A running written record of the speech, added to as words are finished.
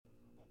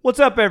What's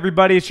up,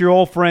 everybody? It's your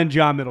old friend,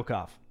 John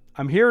Middlecoff.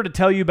 I'm here to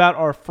tell you about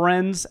our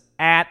friends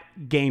at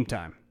Game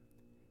Time.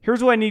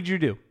 Here's what I need you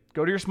to do.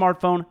 Go to your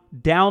smartphone,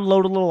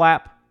 download a little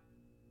app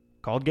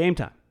called Game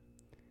Time.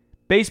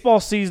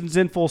 Baseball season's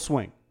in full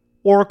swing.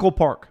 Oracle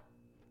Park.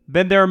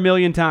 Been there a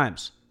million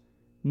times.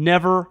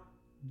 Never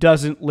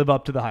doesn't live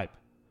up to the hype.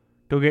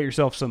 Go get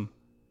yourself some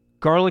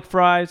garlic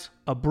fries,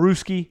 a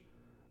brewski,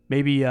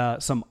 maybe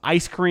some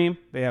ice cream.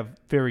 They have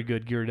very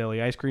good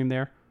Ghirardelli ice cream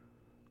there.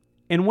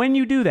 And when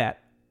you do that,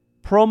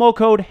 promo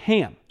code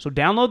HAM. So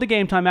download the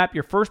Game Time app.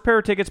 Your first pair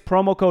of tickets,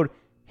 promo code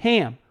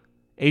HAM,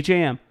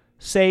 H-A-M,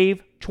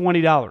 save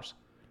 $20.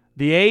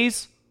 The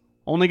A's,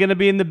 only going to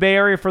be in the Bay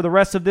Area for the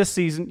rest of this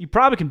season. You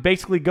probably can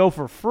basically go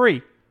for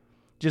free.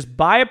 Just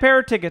buy a pair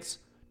of tickets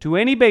to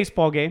any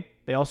baseball game.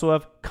 They also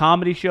have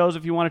comedy shows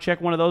if you want to check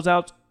one of those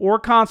out, or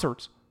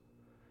concerts.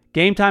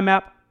 Game Time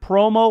app,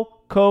 promo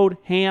code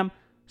HAM,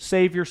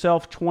 save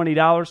yourself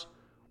 $20.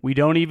 We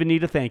don't even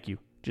need a thank you.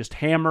 Just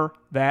hammer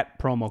that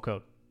promo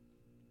code.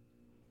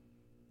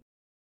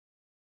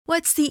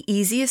 What's the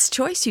easiest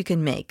choice you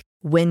can make?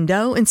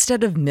 Window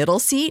instead of middle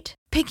seat?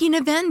 Picking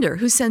a vendor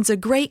who sends a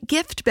great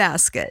gift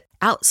basket?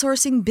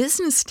 Outsourcing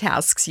business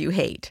tasks you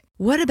hate?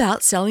 What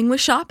about selling with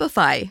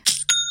Shopify?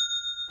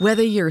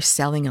 Whether you're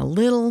selling a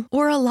little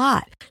or a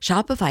lot,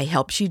 Shopify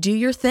helps you do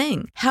your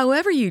thing,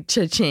 however you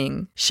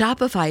cha-ching.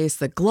 Shopify is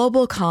the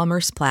global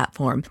commerce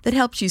platform that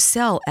helps you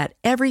sell at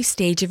every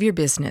stage of your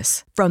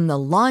business. From the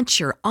launch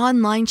your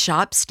online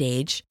shop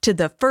stage to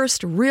the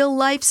first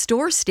real-life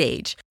store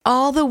stage,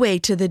 all the way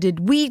to the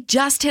did we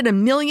just hit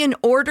 1 million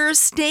orders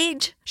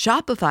stage.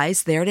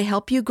 Shopify's there to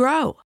help you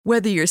grow.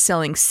 Whether you're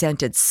selling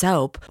scented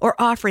soap or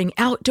offering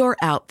outdoor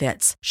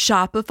outfits,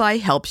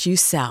 Shopify helps you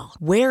sell.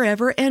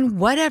 Wherever and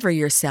whatever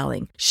you're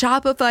selling,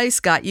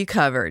 Shopify's got you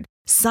covered.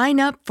 Sign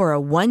up for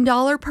a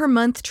 $1 per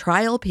month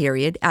trial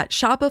period at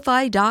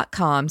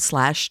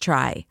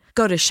shopify.com/try.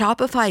 Go to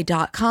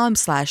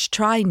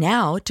shopify.com/try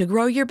now to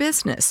grow your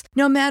business,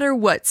 no matter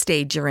what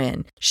stage you're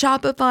in.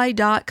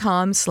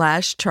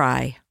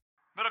 Shopify.com/try.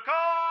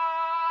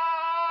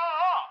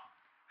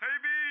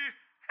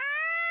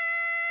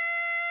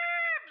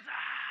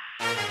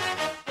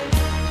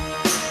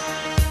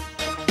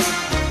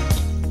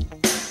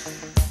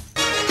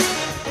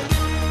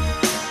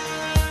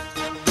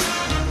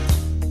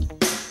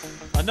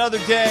 Another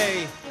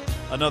day,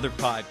 another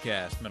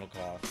podcast,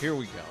 Middlecoff. Here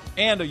we go.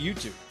 And a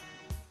YouTube.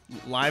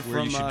 Live where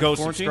from you should go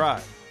quarantine?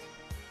 subscribe.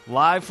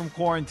 Live from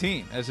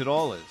quarantine, as it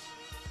all is.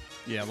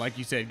 Yeah, like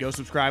you said, go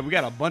subscribe. We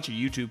got a bunch of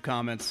YouTube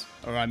comments,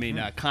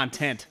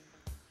 content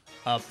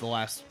up the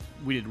last.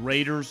 We did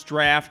Raiders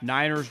draft,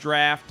 Niners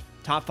draft,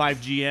 top 5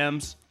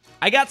 GMs.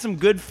 I got some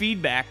good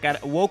feedback.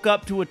 Woke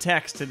up to a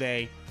text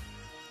today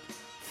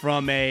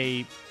from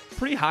a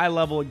pretty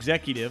high-level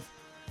executive,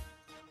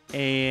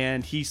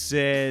 and he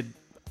said,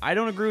 I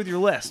don't agree with your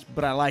list,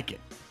 but I like it.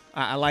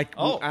 I like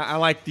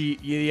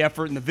the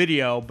effort in the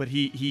video, but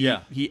he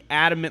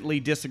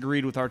adamantly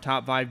disagreed with our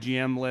top 5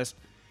 GM list.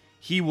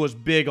 He was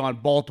big on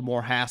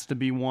Baltimore has to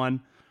be one,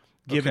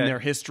 given their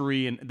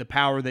history and the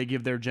power they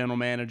give their general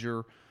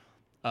manager.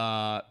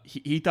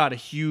 He thought a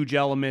huge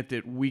element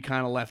that we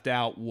kind of left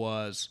out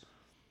was,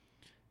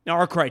 now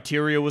our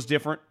criteria was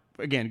different.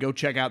 Again, go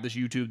check out this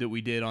YouTube that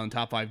we did on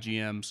top 5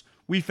 GMs.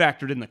 We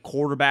factored in the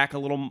quarterback a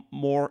little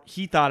more.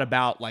 He thought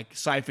about like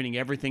siphoning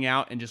everything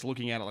out and just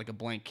looking at it like a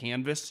blank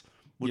canvas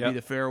would be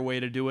the fair way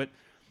to do it.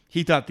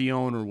 He thought the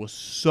owner was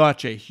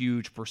such a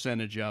huge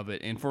percentage of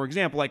it. And for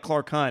example, like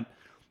Clark Hunt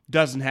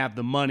doesn't have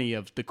the money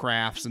of the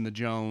Krafts and the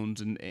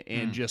Jones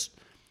and just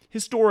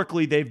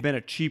historically they've been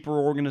a cheaper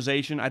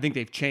organization. I think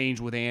they've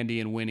changed with Andy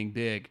and winning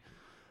big.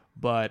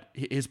 But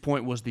his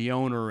point was the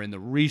owner and the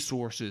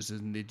resources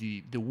and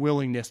the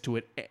willingness to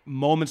it,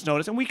 moment's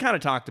notice. And we kind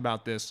of talked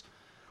about this.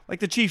 Like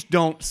the Chiefs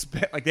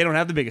they don't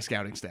have the biggest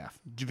scouting staff.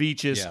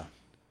 Veach is,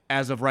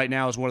 as of right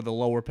now, is one of the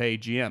lower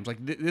paid GMs. Like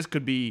this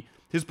could be,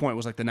 his point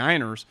was like the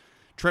Niners.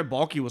 Trent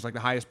Baalke was like the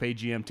highest paid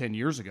GM 10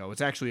 years ago.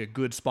 It's actually a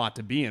good spot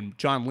to be in.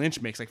 John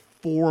Lynch makes like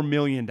 $4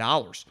 million.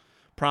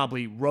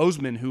 Probably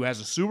Roseman, who has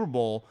a Super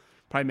Bowl,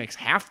 probably makes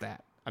half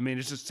that. I mean,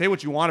 it's just say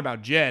what you want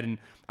about Jed, and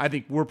I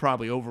think we're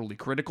probably overly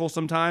critical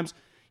sometimes.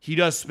 He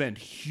does spend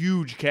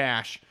huge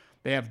cash.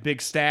 They have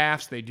big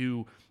staffs.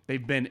 They've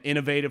been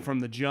innovative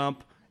from the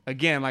jump.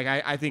 Again, like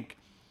I think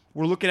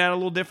we're looking at it a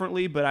little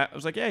differently, but I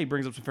was like, yeah, he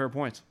brings up some fair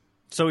points.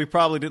 So he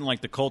probably didn't like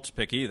the Colts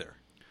pick either.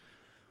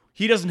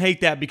 He doesn't hate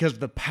that because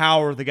of the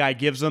power the guy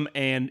gives them,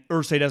 and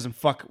Irsay doesn't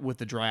fuck with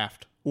the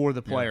draft or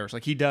the players.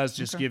 Like he does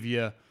just give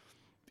you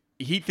 –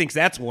 he thinks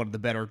that's one of the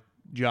better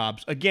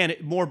jobs. Again,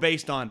 more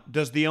based on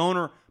does the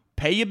owner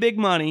pay you big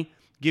money,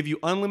 give you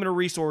unlimited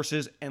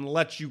resources, and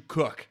let you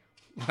cook,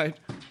 right?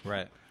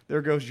 Right.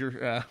 There goes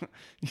your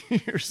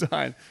your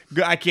sign.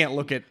 I can't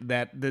look at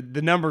that.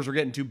 The numbers are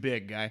getting too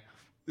big, guy.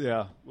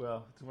 Yeah,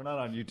 well, we're not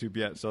on YouTube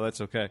yet, so that's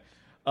okay.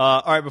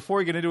 All right, before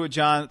we get into it,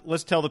 John,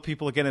 let's tell the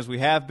people again, as we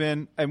have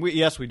been, and we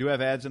do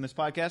have ads in this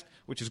podcast,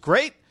 which is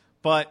great,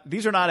 but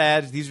these are not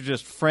ads. These are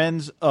just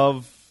friends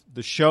of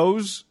the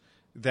shows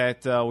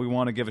that we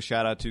want to give a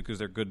shout out to because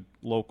they're good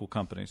local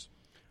companies?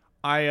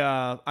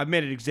 I've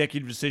made an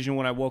executive decision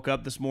when I woke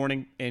up this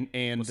morning, and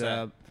I'm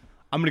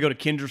going to go to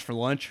Kinder's for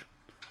lunch.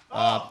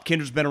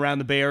 Kinder's been around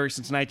the Bay Area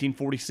since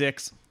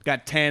 1946.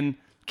 Got 10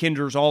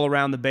 Kinders all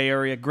around the Bay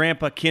Area.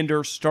 Grandpa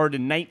Kinder started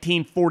in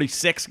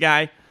 1946,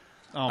 guy.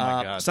 Oh,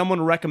 my God.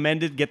 Someone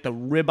recommended get the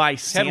ribeye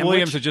sandwich. Ted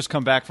Williams had just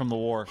come back from the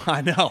war.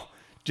 I know.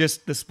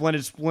 Just the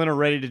splendid splinter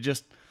ready to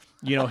just,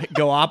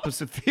 go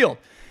opposite field.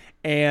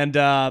 And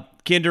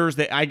Kinder's,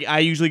 I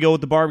usually go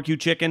with the barbecue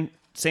chicken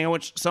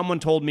sandwich. Someone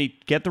told me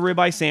get the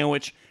ribeye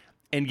sandwich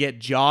and get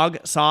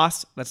jog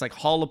sauce. That's like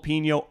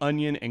jalapeno,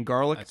 onion, and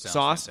garlic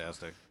sauce.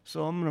 Fantastic.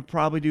 So I'm going to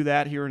probably do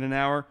that here in an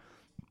hour.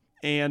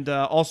 And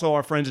also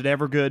our friends at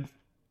Evergood.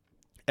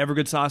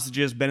 Evergood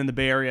Sausages, been in the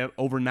Bay Area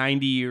over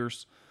 90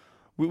 years.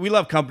 We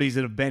love companies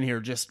that have been here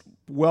just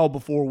well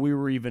before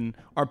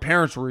our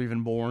parents were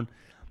even born.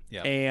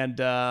 Yeah. And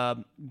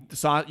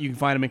you can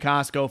find them in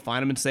Costco,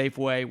 find them in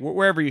Safeway,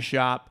 wherever you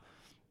shop.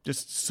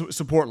 Just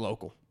support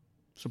local.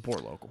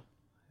 Support local.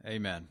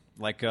 Amen.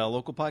 Like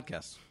local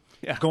podcasts.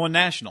 Yeah. Going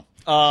national.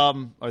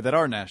 Or that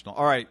are national.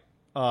 All right.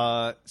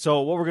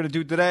 So what we're going to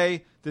do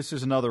today, this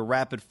is another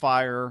rapid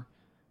fire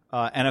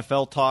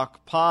NFL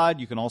Talk pod.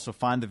 You can also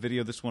find the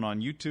video, this one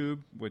on YouTube,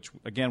 which,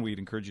 again, we'd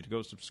encourage you to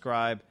go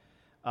subscribe.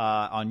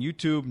 On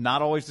YouTube,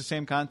 not always the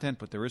same content,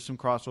 but there is some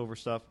crossover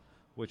stuff,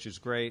 which is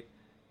great.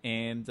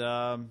 And,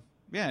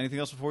 anything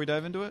else before we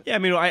dive into it? Yeah,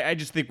 I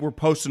just think we're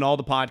posting all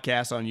the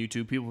podcasts on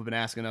YouTube. People have been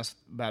asking us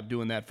about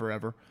doing that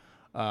forever.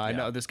 I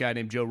know this guy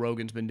named Joe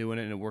Rogan's been doing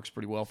it, and it works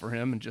pretty well for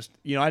him. And just,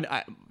 a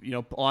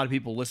lot of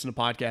people listen to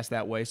podcasts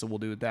that way, so we'll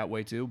do it that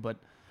way too. But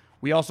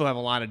we also have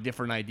a lot of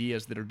different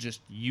ideas that are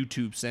just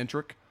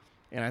YouTube-centric,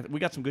 and we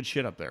got some good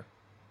shit up there.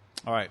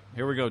 All right,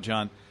 here we go,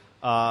 John.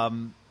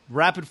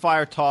 Rapid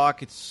fire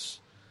talk. It's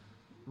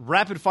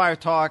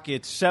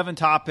 7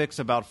 topics,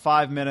 about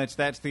 5 minutes.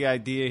 That's the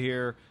idea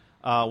here.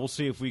 We'll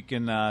see if we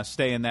can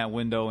stay in that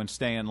window and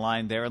stay in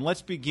line there. And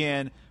let's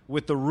begin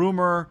with the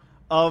rumor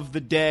of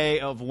the day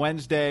of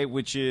Wednesday,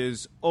 which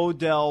is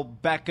Odell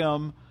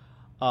Beckham.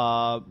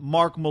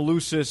 Mark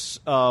Malusis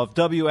of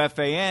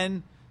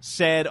WFAN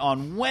said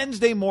on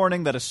Wednesday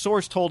morning that a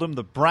source told him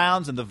the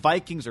Browns and the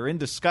Vikings are in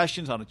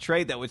discussions on a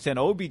trade that would send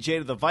OBJ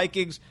to the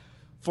Vikings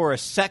for a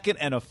 2nd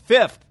and a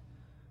 5th.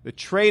 The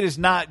trade is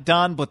not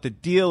done, but the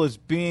deal is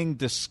being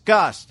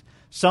discussed.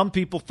 Some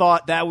people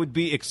thought that would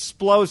be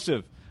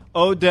explosive.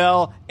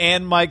 Odell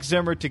and Mike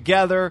Zimmer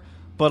together.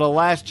 But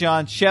alas,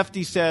 John,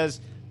 Shefty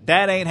says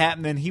that ain't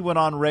happening. He went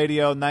on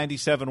radio,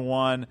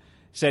 97.1,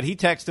 said he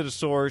texted a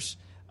source,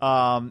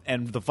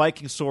 and the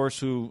Viking source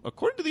who,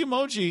 according to the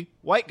emoji,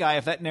 white guy,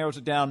 if that narrows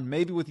it down,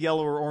 maybe with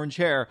yellow or orange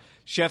hair,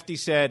 Shefty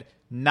said,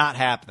 not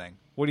happening.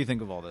 What do you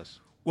think of all this?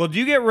 Well, do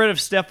you get rid of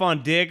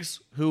Stephon Diggs,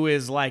 who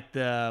is like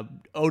the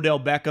Odell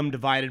Beckham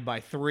divided by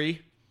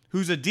 3,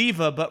 who's a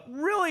diva, but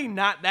really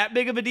not that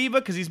big of a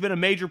diva because he's been a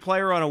major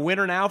player on a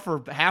winner now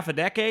for half a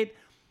decade,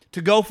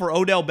 to go for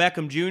Odell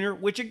Beckham Jr.,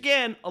 which,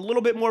 again, a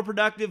little bit more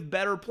productive,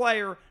 better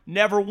player,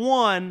 never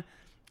won,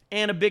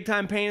 and a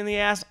big-time pain in the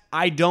ass?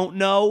 I don't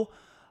know.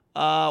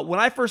 When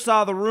I first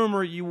saw the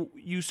rumor,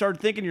 you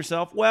started thinking to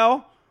yourself,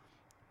 well,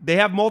 they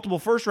have multiple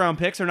first-round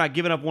picks. They're not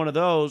giving up one of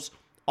those.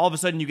 All of a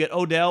sudden, you get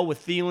Odell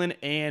with Thielen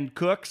and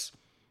Cooks.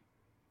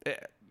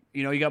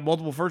 You got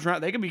multiple first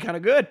round. They can be kind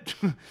of good.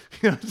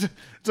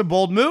 It's a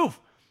bold move.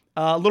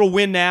 A little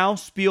win now.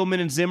 Spielman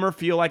and Zimmer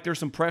feel like there's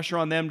some pressure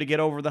on them to get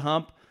over the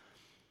hump.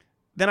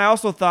 Then I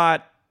also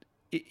thought,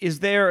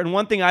 and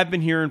one thing I've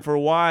been hearing for a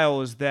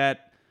while is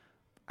that,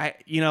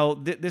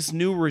 this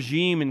new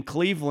regime in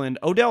Cleveland,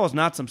 Odell is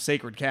not some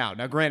sacred cow.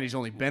 Now, granted, he's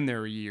only been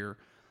there a year.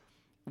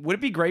 Would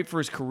it be great for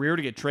his career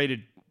to get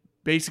traded,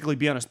 basically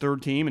be on his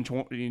 3rd team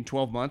in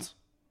 12 months?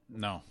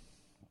 No.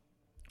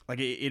 Like,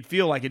 it'd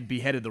feel like it'd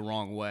be headed the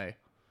wrong way,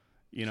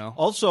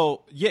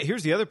 Also,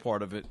 here's the other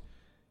part of it.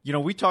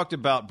 We talked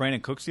about Brandon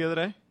Cooks the other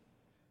day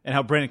and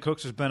how Brandon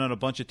Cooks has been on a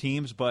bunch of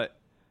teams, but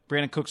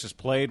Brandon Cooks has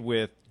played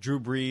with Drew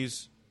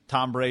Brees,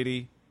 Tom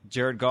Brady,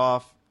 Jared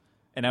Goff,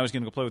 and now he's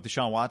going to go play with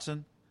Deshaun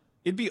Watson.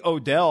 It'd be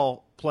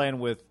Odell playing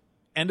with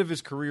end of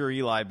his career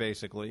Eli,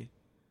 basically,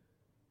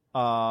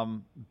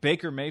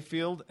 Baker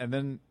Mayfield, and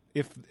then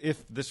if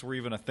this were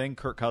even a thing,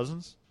 Kirk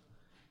Cousins.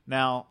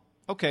 Now,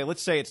 okay,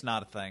 let's say it's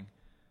not a thing.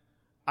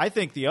 I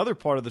think the other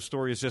part of the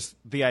story is just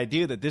the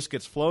idea that this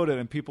gets floated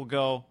and people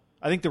go,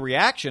 I think the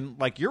reaction,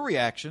 like your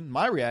reaction,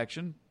 my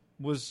reaction,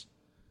 was,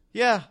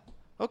 yeah,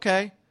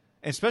 okay.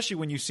 And especially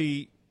when you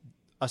see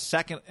a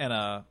 2nd and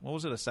a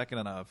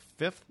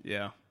 5th?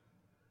 Yeah.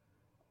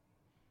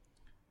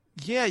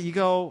 Yeah, you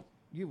go,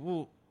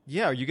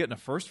 are you getting a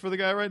 1st for the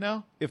guy right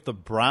now? If the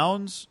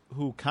Browns,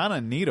 who kind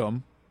of need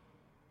him,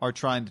 are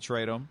trying to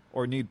trade him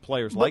or need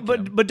players like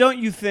him. But don't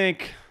you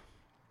think,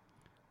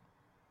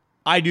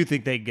 I do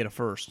think they get a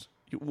 1st.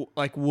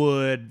 Like,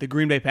 would the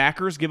Green Bay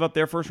Packers give up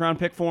their 1st-round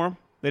pick for him?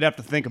 They'd have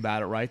to think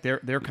about it, right?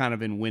 They're kind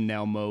of in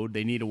win-now mode.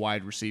 They need a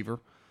wide receiver.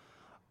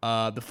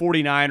 The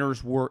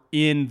 49ers were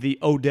in the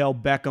Odell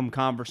Beckham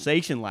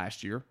conversation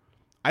last year,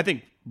 I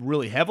think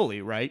really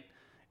heavily, right?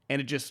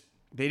 And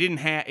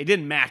it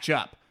didn't match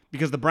up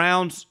because the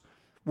Browns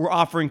were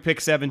offering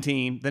pick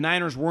 17. The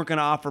Niners weren't going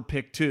to offer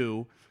pick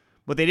 2,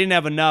 but they didn't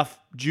have enough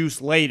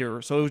juice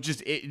later, so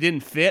it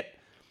didn't fit.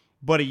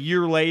 But a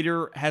year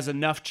later, has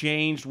enough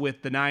changed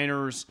with the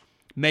Niners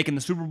making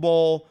the Super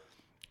Bowl,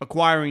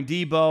 acquiring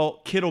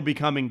Debo, Kittle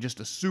becoming just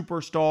a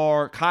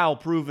superstar, Kyle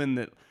proving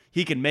that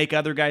he can make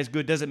other guys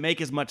good. Does it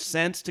make as much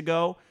sense to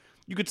go?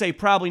 You could say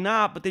probably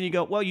not, but then you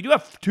go, well, you do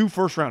have 2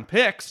 first-round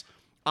picks.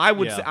 I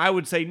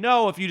would say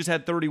no if you just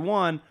had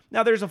 31.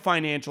 Now, there's a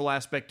financial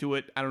aspect to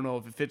it. I don't know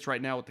if it fits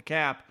right now with the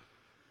cap.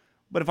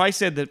 But if I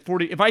said that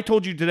if I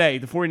told you today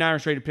the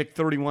 49ers traded pick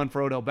 31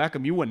 for Odell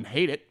Beckham, you wouldn't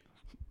hate it.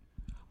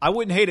 I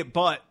wouldn't hate it,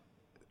 but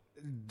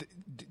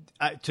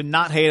to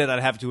not hate it, I'd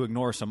have to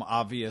ignore some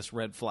obvious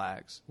red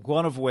flags.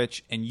 One of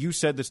which, and you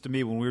said this to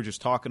me when we were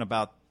just talking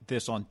about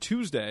this on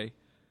Tuesday,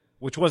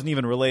 which wasn't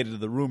even related to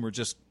the rumor,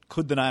 just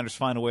could the Niners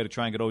find a way to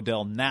try and get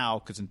Odell now?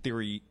 Because in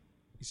theory,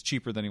 he's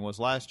cheaper than he was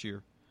last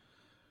year.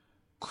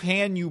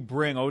 Can you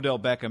bring Odell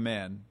Beckham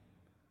in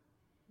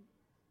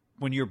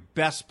when your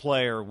best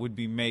player would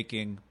be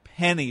making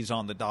pennies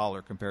on the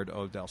dollar compared to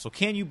Odell? So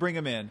can you bring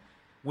him in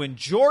when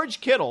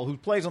George Kittle, who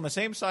plays on the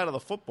same side of the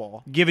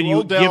football, giving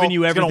you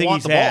everything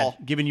he's had,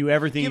 giving you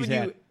everything he's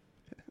had,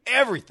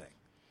 everything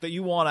that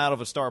you want out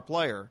of a star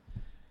player,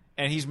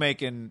 and he's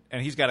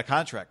got a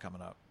contract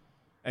coming up,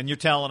 and you're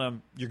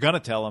going to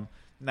tell him,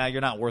 nah,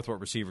 you're not worth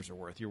what receivers are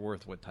worth. You're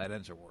worth what tight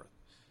ends are worth.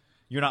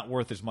 You're not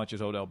worth as much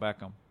as Odell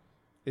Beckham.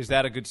 Is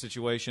that a good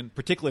situation,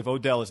 particularly if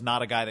Odell is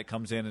not a guy that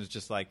comes in and is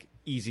just like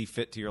easy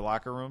fit to your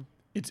locker room?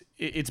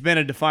 It's been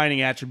a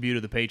defining attribute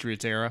of the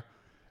Patriots era.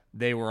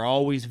 They were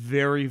always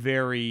very,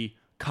 very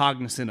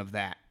cognizant of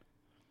that,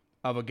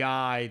 of a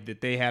guy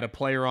that they had a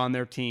player on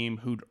their team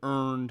who'd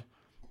earned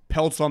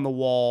pelts on the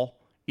wall,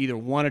 either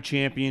won a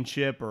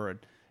championship or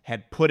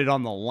had put it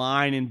on the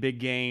line in big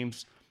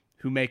games,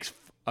 who makes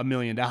 $1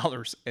 million,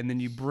 and then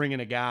you bring in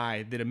a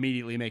guy that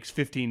immediately makes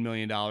 $15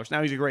 million.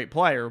 Now, he's a great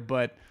player,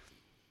 but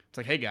it's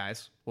like, hey,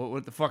 guys,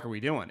 what the fuck are we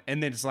doing?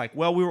 And then it's like,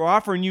 well, we were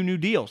offering you new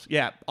deals.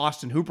 Yeah,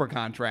 Austin Hooper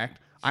contract.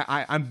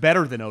 I'm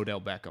better than Odell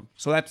Beckham.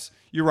 So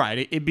you're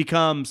right. It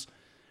becomes,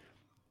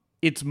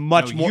 it's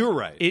much more. You're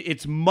right.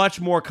 It's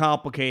much more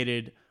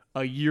complicated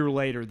a year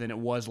later than it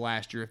was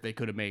last year if they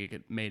could have made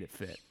it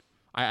fit.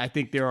 I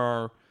think there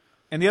are.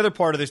 And the other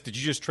part of this, did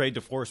you just trade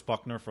DeForest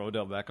Buckner for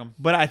Odell Beckham?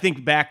 But I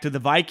think back to the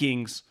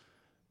Vikings,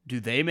 do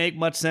they make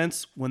much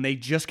sense when they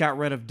just got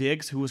rid of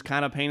Diggs, who was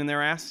kind of a pain in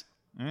their ass?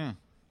 No.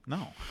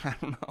 I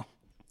don't know.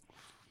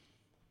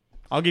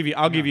 I'll give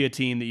you a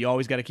team that you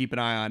always got to keep an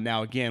eye on.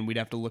 Now, again, we'd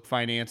have to look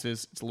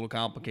finances. It's a little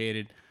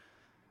complicated.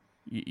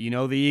 You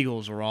know, the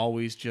Eagles are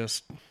always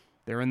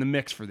they're in the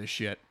mix for this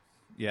shit.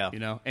 Yeah. You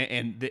know,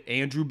 and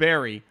Andrew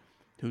Berry,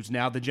 who's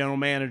now the general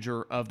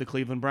manager of the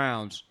Cleveland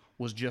Browns,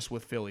 was just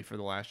with Philly for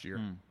the last year.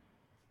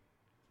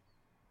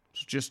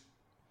 It's just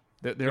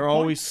they're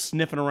always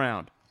sniffing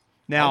around.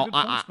 Now,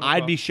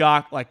 I'd be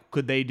shocked. Like,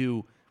 could they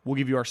do? We'll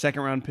give you our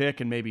second round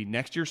pick and maybe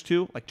next year's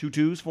 2, like 2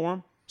 2s for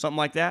them, something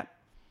like that.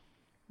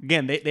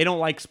 Again, they don't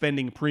like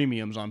spending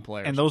premiums on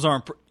players, and those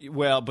aren't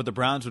but the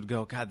Browns would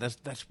go, God,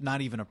 that's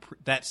not even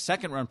that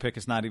second round pick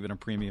is not even a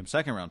premium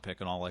second round pick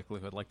in all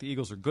likelihood. Like the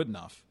Eagles are good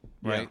enough,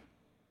 right? Yeah.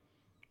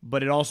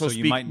 But it also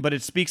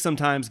speaks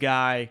sometimes,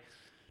 Guy,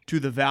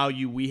 to the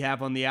value we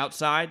have on the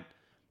outside.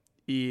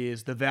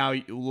 Is the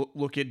value?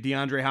 Look at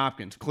DeAndre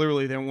Hopkins.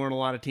 Clearly, there weren't a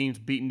lot of teams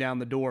beating down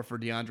the door for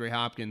DeAndre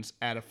Hopkins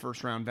at a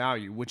first round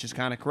value, which is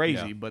kind of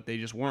crazy, but they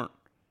just weren't.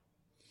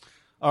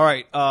 All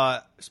right.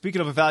 Speaking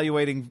of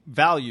evaluating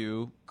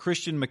value,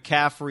 Christian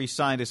McCaffrey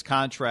signed his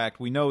contract.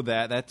 We know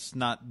that. That's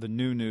not the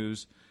new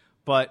news.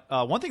 But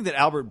one thing that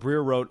Albert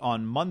Breer wrote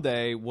on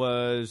Monday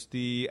was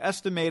the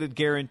estimated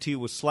guarantee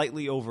was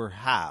slightly over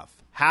half.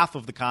 Half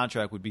of the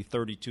contract would be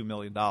 $32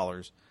 million.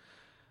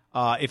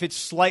 If it's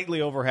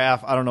slightly over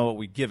half, I don't know what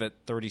we'd give it,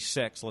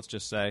 36, let's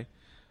just say,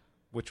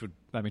 which would,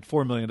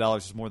 $4 million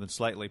is more than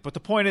slightly. But the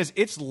point is,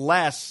 it's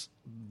less.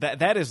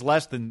 That is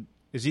less than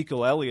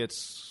Ezekiel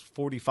Elliott's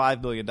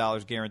 $45 million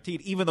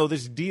guaranteed, even though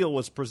this deal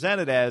was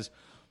presented as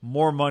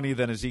more money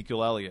than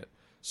Ezekiel Elliott.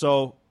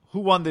 So who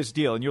won this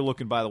deal? And you're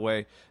looking, by the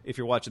way, if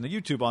you're watching the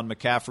YouTube, on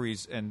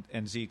McCaffrey's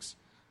and Zeke's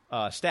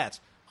stats.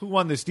 Who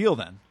won this deal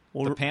then?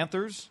 Well, the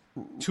Panthers,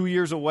 2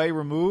 years away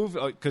removed,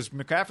 because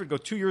McCaffrey go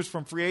 2 years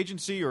from free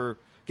agency or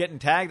getting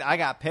tagged. I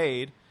got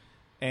paid.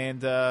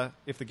 And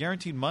if the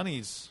guaranteed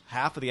money's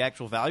half of the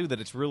actual value,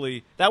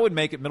 that would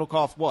make it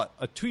Middlecoff what?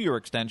 A 2-year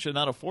extension,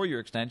 not a 4-year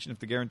extension if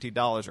the guaranteed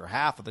dollars are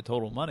half of the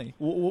total money.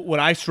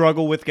 What I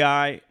struggle with,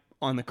 Guy,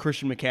 on the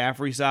Christian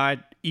McCaffrey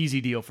side,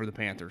 easy deal for the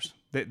Panthers.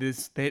 They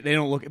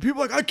don't look at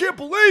people like, I can't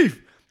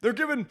believe they're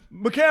giving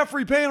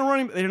McCaffrey paying a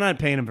running. They're not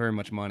paying him very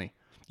much money.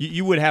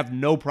 You would have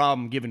no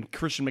problem giving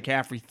Christian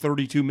McCaffrey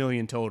 $32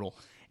 million total.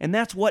 And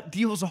that's what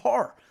deals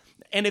are.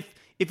 And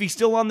if he's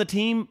still on the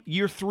team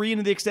year 3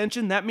 into the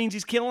extension, that means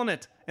he's killing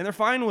it, and they're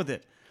fine with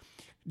it.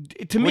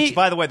 Which,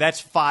 by the way,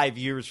 that's 5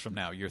 years from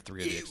now, year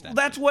 3 of the extension.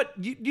 That's what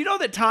you know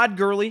that Todd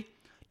Gurley,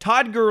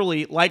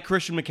 like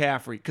Christian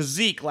McCaffrey, because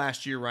Zeke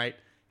last year, right,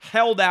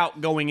 held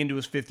out going into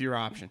his 5th-year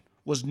option.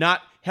 Was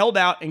not held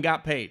out and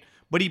got paid.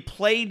 But he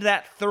played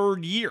that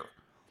 3rd year.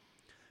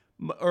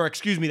 Or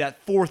excuse me,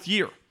 that 4th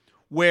year.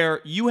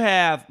 Where you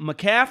have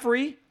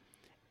McCaffrey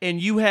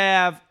and you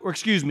have,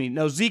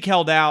 Zeke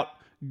held out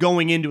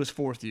going into his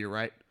 4th year,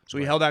 right? So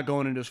he held out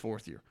going into his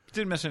 4th year.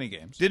 Didn't miss any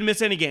games. Didn't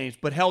miss any games,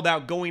 but held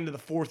out going into the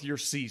 4th year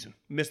season.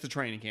 Missed the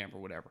training camp or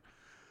whatever.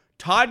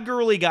 Todd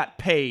Gurley got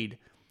paid,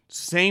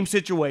 same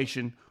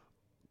situation,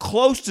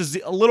 close to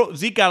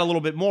Zeke got a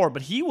little bit more,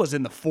 but he was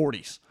in the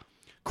 40s.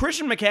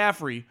 Christian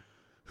McCaffrey,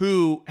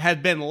 who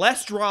had been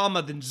less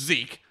drama than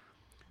Zeke,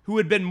 who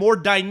had been more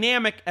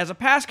dynamic as a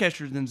pass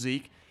catcher than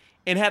Zeke,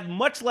 and had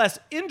much less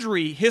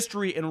injury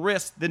history and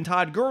risk than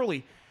Todd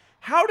Gurley,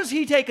 how does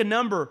he take a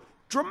number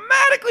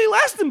dramatically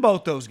less than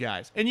both those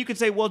guys? And you could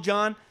say, well,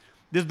 John,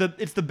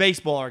 it's the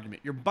baseball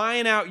argument. You're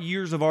buying out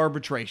years of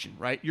arbitration,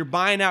 right? You're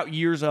buying out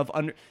years of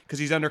because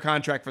he's under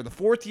contract for the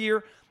 4th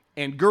year,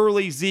 and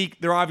Gurley,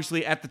 Zeke, they're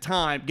obviously at the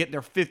time getting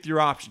their 5th-year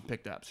option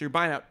picked up. So you're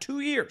buying out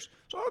 2 years.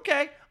 So,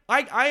 okay,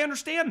 I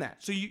understand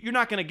that. So you're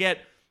not going to get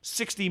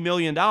 $60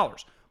 million.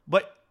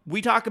 But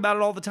we talk about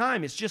it all the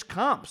time. It's just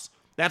comps.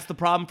 That's the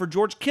problem for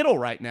George Kittle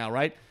right now,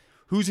 right?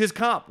 Who's his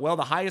comp? Well,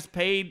 the highest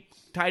paid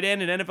tight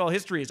end in NFL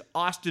history is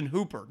Austin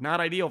Hooper. Not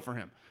ideal for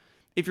him.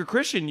 If you're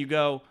Christian, you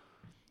go,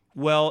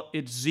 well,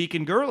 it's Zeke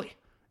and Gurley.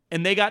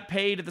 And they got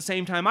paid at the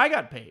same time I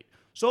got paid.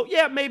 So,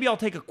 yeah, maybe I'll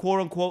take a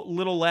quote-unquote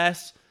little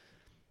less.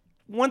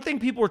 One thing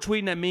people were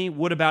tweeting at me,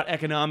 what about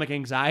economic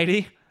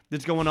anxiety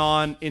that's going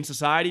on in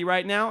society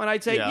right now? And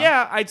I'd say,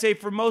 I'd say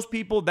for most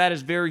people, that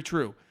is very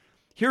true.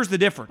 Here's the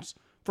difference.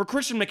 For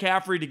Christian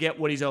McCaffrey to get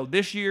what he's owed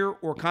this year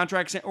or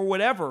contracts or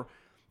whatever,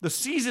 the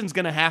season's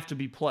going to have to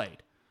be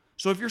played.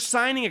 So if you're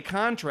signing a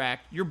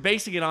contract, you're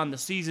basing it on the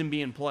season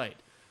being played.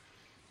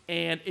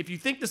 And if you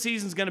think the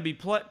season's going to be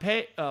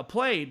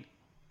played,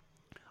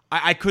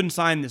 I couldn't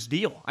sign this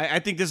deal. I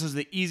think this is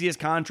the easiest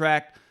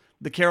contract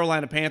the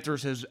Carolina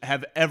Panthers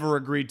have ever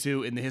agreed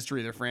to in the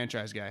history of their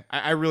franchise, guy.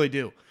 I really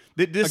do.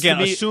 This,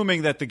 again,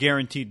 assuming that the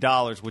guaranteed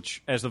dollars,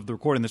 which as of the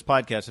recording this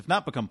podcast, have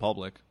not become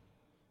public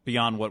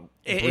beyond what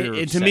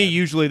to me,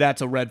 usually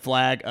that's a red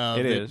flag.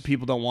 It is.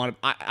 People don't want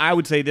it. I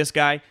would say this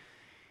guy,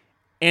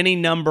 any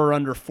number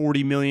under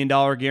 $40 million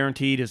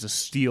guaranteed is a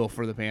steal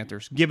for the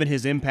Panthers, given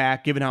his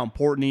impact, given how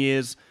important he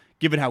is,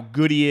 given how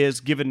good he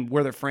is, given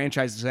where their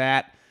franchise is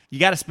at. You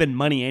got to spend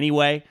money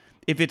anyway.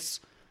 If it's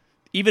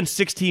even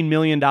 $16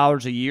 million a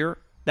year,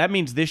 that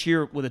means this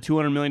year with a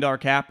 $200 million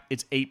cap,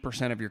 it's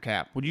 8% of your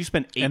cap. Would you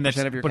spend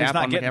 8% of your cap on McCaffrey? But he's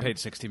not getting paid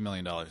 $60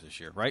 million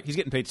this year, right? He's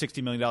getting paid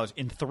 $60 million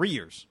in 3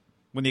 years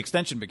when the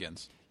extension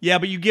begins. Yeah,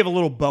 but you give a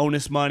little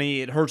bonus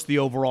money. It hurts the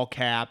overall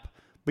cap.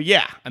 But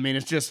yeah, I mean,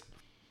 it's just,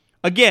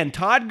 again,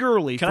 Todd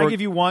Gurley. Can I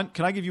give you one?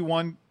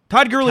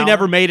 Todd Gurley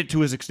never made it to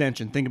his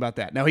extension. Think about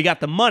that. Now, he got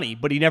the money,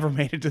 but he never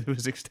made it to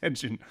his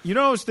extension. You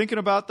know what I was thinking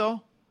about,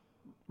 though?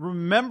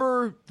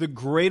 Remember the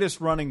greatest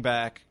running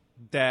back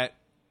that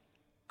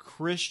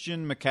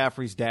Christian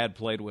McCaffrey's dad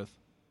played with?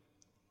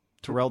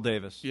 Terrell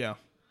Davis. Yeah.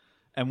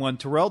 And when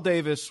Terrell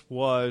Davis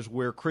was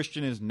where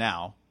Christian is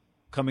now,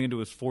 coming into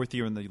his 4th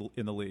year in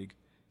the league,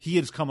 he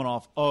is coming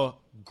off a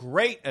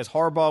great, as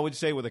Harbaugh would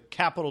say, with a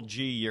capital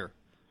G year.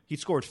 He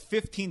scored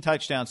 15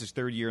 touchdowns his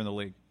 3rd year in the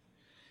league.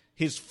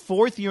 His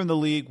 4th year in the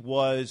league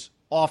was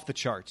off the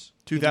charts.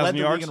 2,000 yards?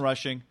 He led the league in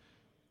rushing,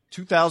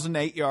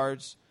 2,008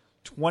 yards,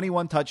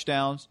 21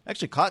 touchdowns.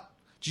 Actually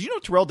did you know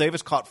Terrell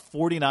Davis caught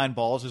 49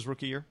 balls his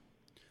rookie year?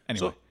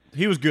 Anyway. So,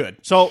 he was good.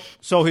 So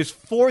his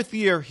 4th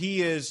year,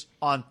 he is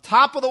on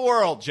top of the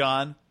world,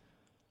 John.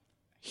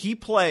 He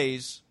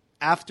plays,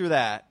 after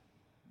that,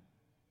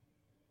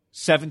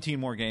 17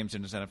 more games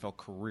in his NFL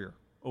career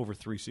over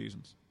 3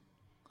 seasons.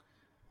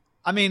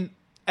 I mean,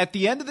 at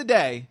the end of the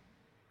day,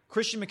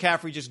 Christian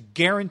McCaffrey just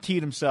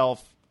guaranteed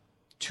himself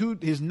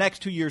his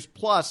next 2 years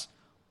plus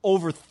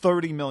over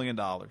 $30 million.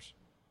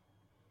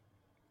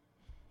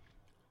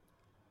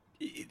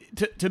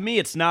 To me,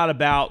 it's not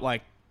about,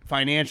 like,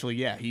 financially,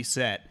 yeah, he's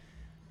set.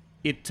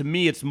 To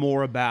me, it's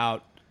more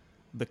about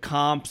the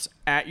comps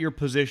at your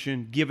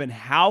position, given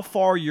how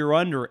far you're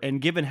under and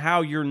given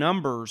how your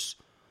numbers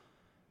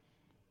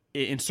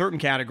in certain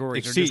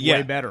categories are just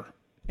way better.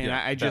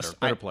 And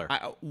better player.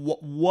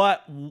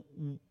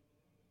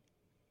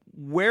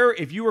 Where,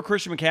 if you were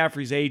Christian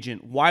McCaffrey's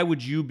agent, why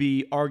would you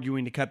be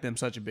arguing to cut them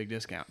such a big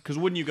discount? Because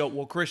wouldn't you go,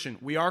 well, Christian,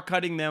 we are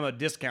cutting them a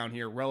discount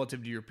here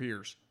relative to your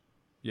peers.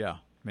 Yeah.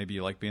 Maybe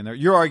you like being there.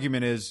 Your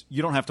argument is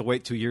you don't have to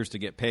wait 2 years to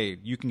get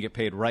paid. You can get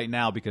paid right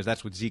now because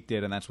that's what Zeke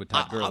did and that's what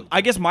Todd Gurley did.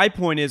 I guess my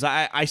point is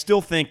I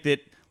still think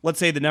that, let's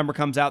say the number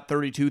comes out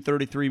 32,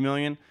 33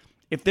 million.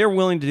 If they're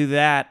willing to do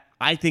that,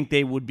 I think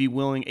they would be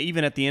willing,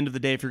 even at the end of the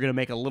day, if you're going to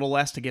make a little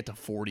less, to get to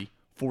 40,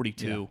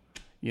 42,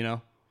 you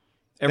know?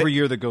 Every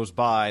year that goes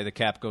by, the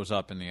cap goes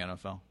up in the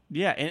NFL.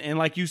 Yeah, and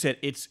like you said,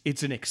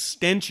 it's an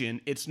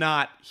extension. He's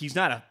not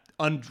a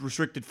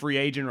unrestricted free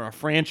agent or a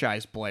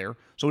franchise player,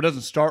 so it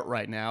doesn't start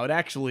right now.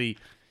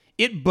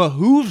 It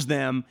behooves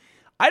them.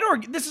 I'd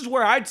argue, this is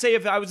where I'd say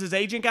if I was his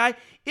agent guy,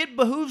 it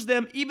behooves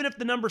them, even if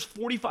the number's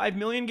 $45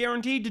 million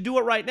guaranteed, to do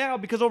it right now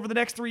because over the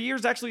next 3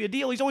 years, actually a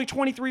deal. He's only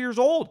 23 years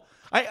old.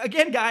 I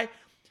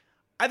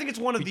think it's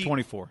one of the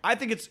 24. I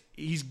think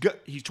he's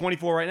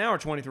 24 right now or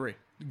 23.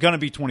 Gonna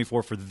be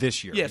 24 for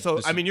this year. Yeah, so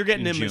you're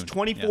getting him his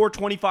 24,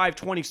 25,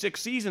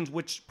 26 seasons,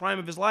 which prime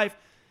of his life.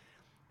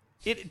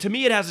 To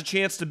me, it has a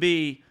chance to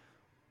be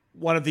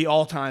one of the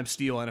all-time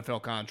steal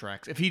NFL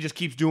contracts if he just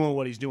keeps doing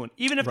what he's doing.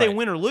 Even if they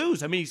win or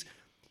lose, I mean,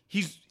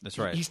 that's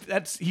right.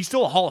 He's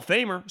still a Hall of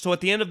Famer. So at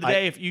the end of the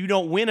day, if you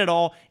don't win at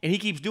all and he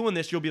keeps doing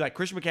this, you'll be like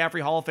Christian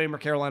McCaffrey, Hall of Famer,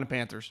 Carolina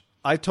Panthers.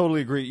 I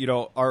totally agree. You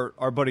know,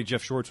 our buddy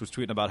Jeff Schwartz was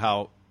tweeting about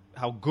how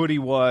good he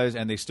was,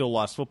 and they still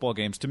lost football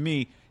games. To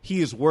me,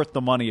 he is worth the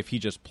money if he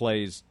just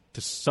plays to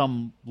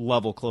some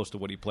level close to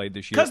what he played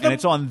this year. And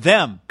it's on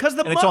them. Because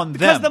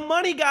the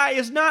money guy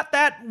is not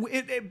that.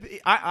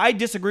 I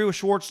disagree with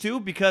Schwartz too,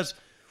 because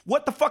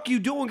what the fuck are you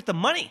doing with the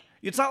money?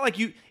 It's not like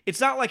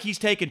he's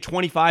taking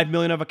 $25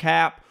 million of a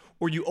cap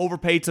or you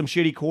overpaid some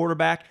shitty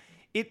quarterback.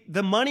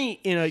 The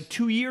money in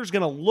 2 years is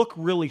going to look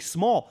really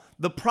small.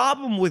 The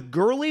problem with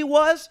Gurley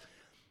was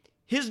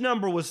his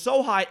number was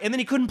so high, and then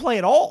he couldn't play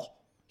at all.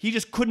 He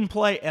just couldn't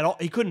play at all.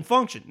 He couldn't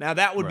function. Now,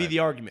 that would be the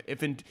argument.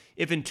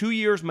 If in 2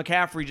 years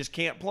McCaffrey just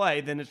can't play,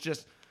 then it's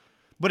just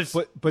 –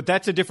 But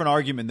that's a different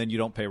argument than you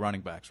don't pay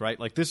running backs, right?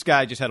 Like this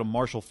guy just had a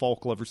Marshall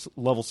Faulk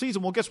level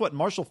season. Well, guess what?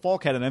 Marshall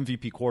Faulk had an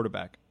MVP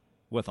quarterback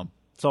with him.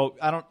 So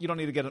you don't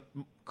need to get a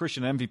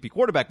Christian MVP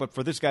quarterback, but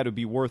for this guy to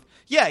be worth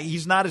 – yeah,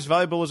 he's not as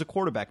valuable as a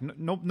quarterback.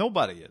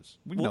 Nobody is.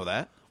 We know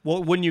that.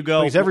 Well, when you go –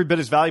 But he's every bit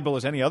as valuable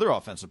as any other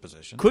offensive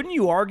position. Couldn't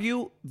you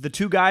argue the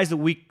two guys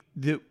that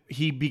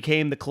he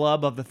became the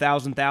club of the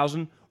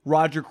 1,000,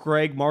 Roger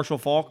Craig, Marshall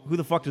Faulk? Who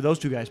the fuck did those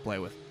two guys play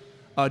with?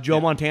 Joe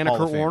Montana,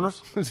 Kurt Warner?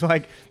 It's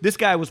like this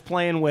guy was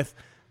playing with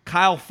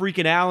Kyle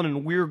freaking Allen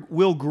and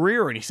Will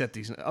Greer, and he set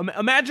these.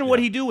 Imagine what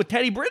he'd do with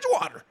Teddy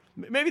Bridgewater.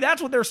 Maybe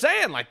that's what they're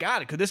saying. Like,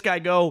 God, could this guy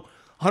go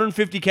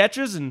 150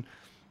 catches and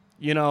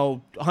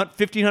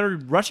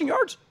 1,500 rushing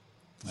yards?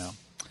 Yeah.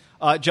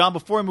 John,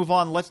 before we move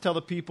on, let's tell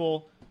the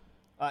people.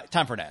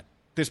 Time for an ad.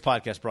 This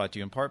podcast brought to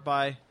you in part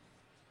by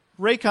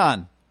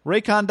Raycon.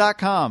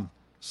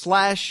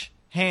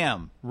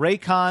 Raycon.com/ham.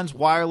 Raycon's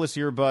wireless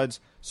earbuds.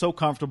 So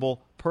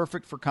comfortable.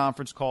 Perfect for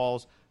conference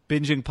calls,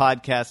 binging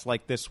podcasts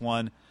like this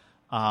one.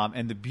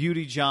 And the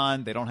beauty,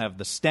 John, they don't have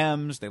the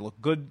stems. They look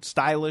good,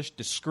 stylish,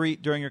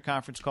 discreet during your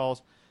conference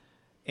calls.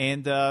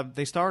 And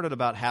they start at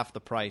about half the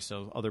price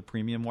of other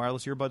premium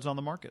wireless earbuds on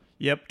the market.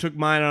 Yep, took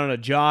mine on a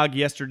jog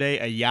yesterday,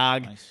 a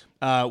YOG. Nice.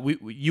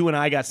 You and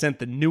I got sent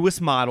the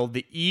newest model,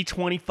 the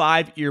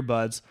E25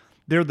 earbuds.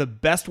 They're the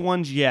best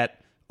ones yet.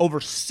 Over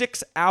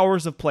 6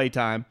 hours of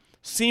playtime,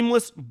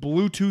 seamless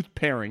Bluetooth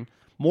pairing,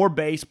 more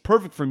bass,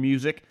 perfect for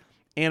music,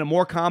 and a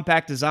more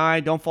compact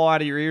design. Don't fall out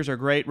of your ears are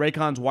great.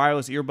 Raycon's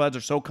wireless earbuds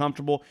are so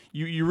comfortable.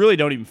 You really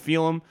don't even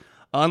feel them.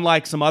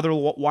 Unlike some other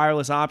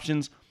wireless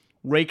options,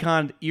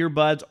 Raycon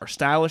earbuds are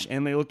stylish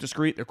and they look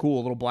discreet. They're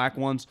cool, little black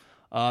ones.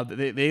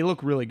 They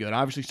look really good.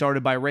 Obviously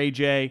started by Ray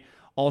J,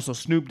 also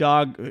Snoop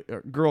Dogg,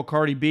 girl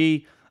Cardi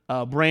B,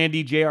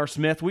 Brandy, J.R.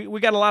 Smith.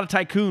 We got a lot of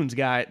tycoons,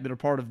 guy, that are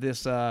part of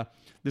this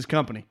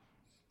company.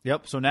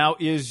 Yep. So now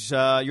is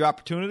your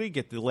opportunity.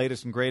 Get the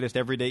latest and greatest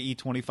everyday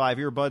E25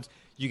 earbuds.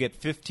 You get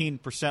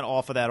 15%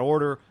 off of that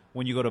order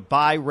when you go to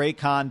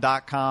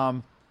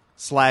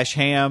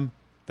buyraycon.com/ham.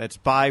 That's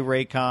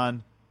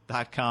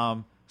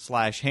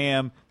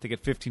buyraycon.com/ham to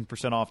get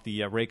 15% off the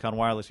Raycon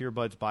wireless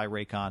earbuds.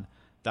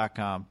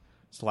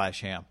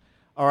 Buyraycon.com/ham.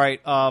 All right.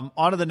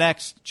 On to the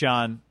next,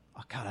 John.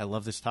 Oh, God, I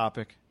love this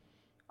topic.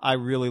 I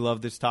really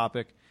love this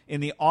topic. In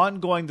the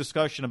ongoing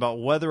discussion about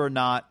whether or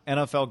not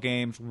NFL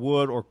games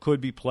would or could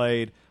be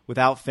played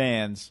without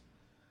fans,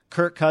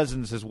 Kirk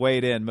Cousins has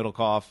weighed in,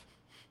 Middlecoff.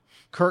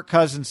 Kirk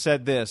Cousins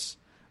said this: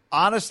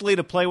 honestly,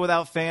 to play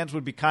without fans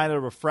would be kind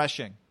of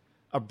refreshing,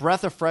 a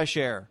breath of fresh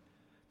air,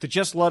 to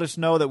just let us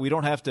know that we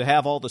don't have to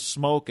have all the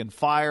smoke and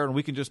fire and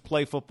we can just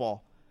play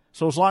football.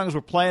 So as long as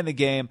we're playing the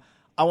game,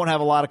 I won't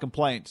have a lot of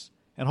complaints.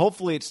 And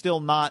hopefully it's still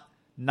not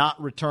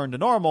returned to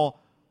normal,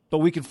 but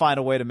we can find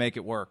a way to make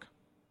it work.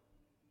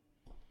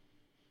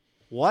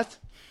 What?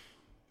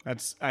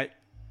 That's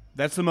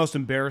the most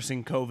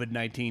embarrassing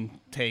COVID-19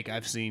 take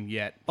I've seen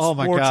yet. Oh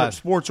my God!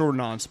 Sports or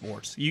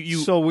non-sports, you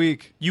so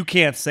weak. You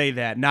can't say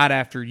that. Not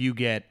after you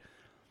get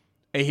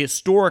a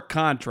historic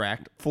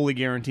contract, fully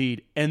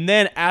guaranteed, and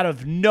then out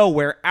of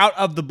nowhere, out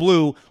of the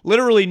blue,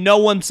 literally no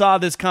one saw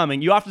this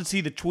coming. You often see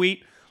the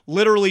tweet,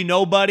 literally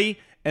nobody,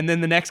 and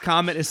then the next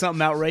comment is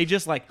something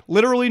outrageous, like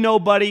literally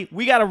nobody.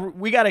 We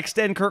gotta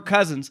extend Kirk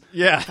Cousins.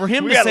 Yeah, for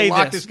him to say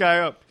lock this guy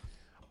up.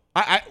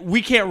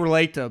 We can't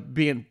relate to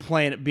being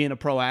a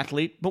pro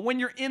athlete, but when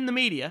you're in the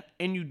media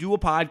and you do a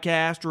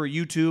podcast or a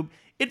YouTube,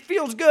 it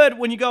feels good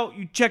when you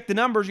check the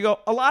numbers, you go,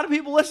 a lot of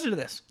people listen to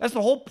this. That's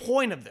the whole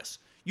point of this.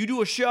 You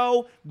do a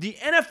show. The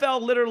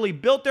NFL literally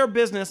built their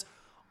business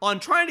on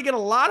trying to get a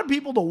lot of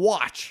people to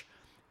watch.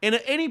 And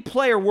any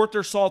player worth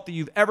their salt that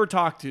you've ever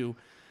talked to,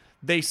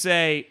 they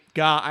say,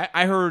 God,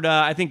 I heard,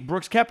 I think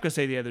Brooks Koepka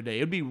say the other day,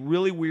 it'd be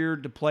really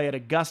weird to play at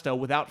Augusta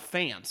without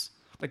fans.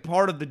 Like,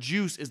 part of the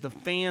juice is the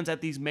fans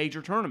at these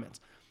major tournaments.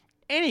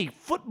 Any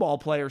football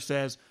player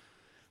says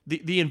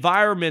the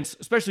environments,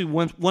 especially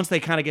once they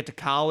kind of get to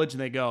college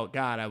and they go,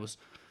 God,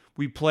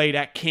 we played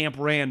at Camp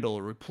Randall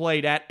or we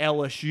played at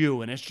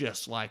LSU, and it's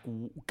just like,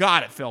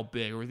 God, it felt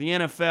big. Or the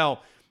NFL,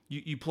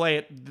 you play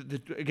it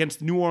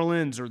against New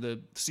Orleans or the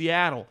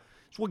Seattle.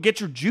 It's what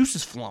gets your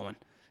juices flowing.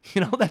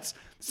 That's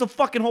the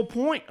fucking whole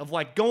point of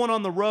like going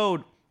on the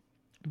road.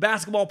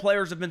 Basketball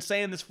players have been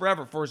saying this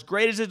forever. For as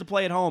great as it is to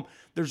play at home,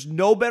 there's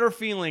no better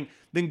feeling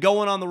than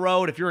going on the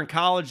road if you're in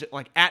college,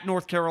 like at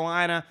North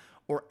Carolina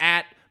or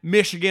at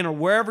Michigan or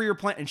wherever you're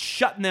playing, and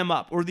shutting them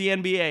up. Or the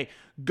NBA,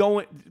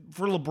 going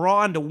for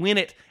LeBron to win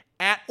it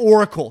at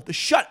Oracle, to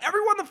shut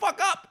everyone the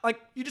fuck up. Like,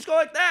 you just go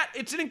like that.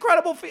 It's an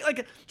incredible feeling.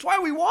 Like, it's why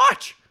we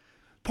watch.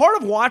 Part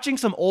of watching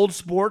some old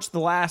sports the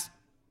last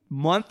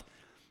month,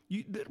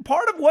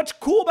 part of what's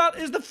cool about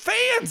it is the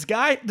fans,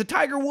 guy. The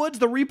Tiger Woods,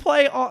 the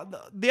replay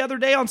the other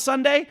day on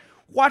Sunday,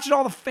 watching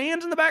all the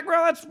fans in the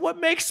background, that's what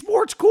makes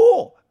sports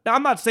cool. Now,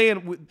 I'm not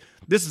saying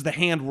this is the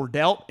hand we're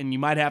dealt, and you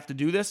might have to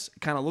do this.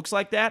 It kind of looks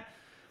like that.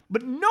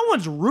 But no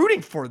one's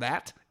rooting for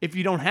that if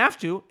you don't have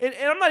to. And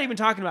I'm not even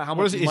talking about how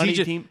much money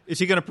the team. Is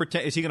he going to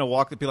pretend? Is he going to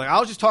walk the be like, I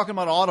was just talking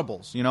about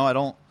audibles. I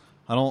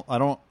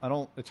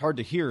don't. It's hard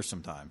to hear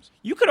sometimes.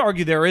 You could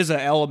argue there is an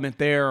element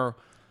there,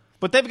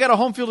 but they've got a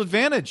home field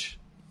advantage.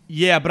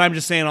 Yeah, but I'm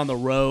just saying on the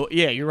road.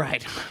 Yeah, you're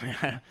right.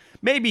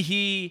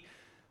 Maybe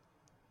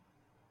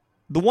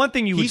the one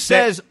thing he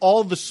says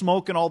all the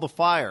smoke and all the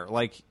fire.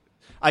 Like,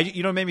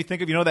 it made me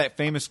think of, that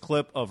famous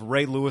clip of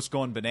Ray Lewis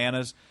going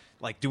bananas,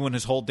 like doing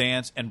his whole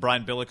dance, and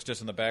Brian Billick's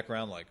just in the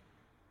background, like,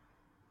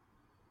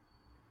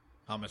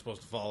 how am I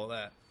supposed to follow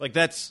that? Like,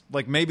 that's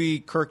like maybe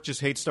Kirk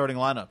just hates starting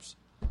lineups.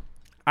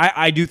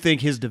 I do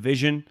think his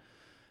division,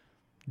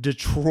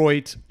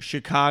 Detroit,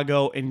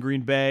 Chicago, and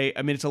Green Bay,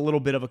 I mean, it's a little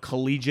bit of a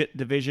collegiate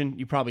division.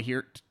 You probably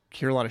hear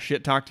a lot of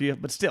shit talk to you,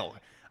 but still, I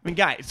mean,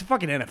 guy, it's the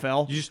fucking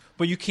NFL.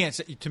 But you can't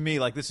say, to me,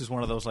 like, this is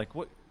one of those, like,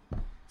 what?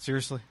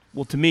 Seriously?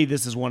 Well, to me,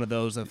 this is one of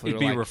those. It'd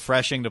be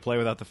refreshing to play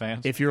without the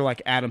fans. If you're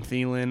like Adam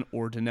Thielen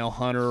or Donnell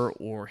Hunter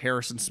or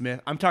Harrison Smith,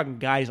 I'm talking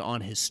guys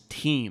on his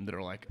team that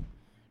are like,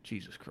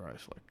 Jesus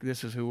Christ, like,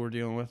 this is who we're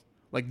dealing with.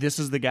 Like, this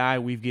is the guy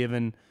we've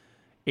given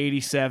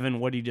 87.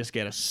 What did he just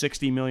get? A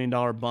 $60 million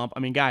bump? I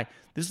mean, guy,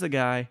 this is the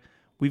guy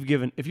we've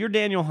given. If you're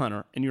Daniel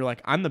Hunter and you're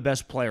like, I'm the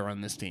best player on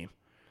this team,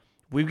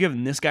 we've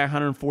given this guy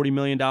 $140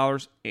 million,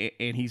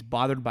 and he's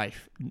bothered by.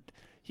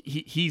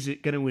 He's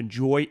going to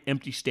enjoy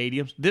empty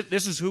stadiums.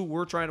 This is who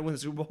we're trying to win the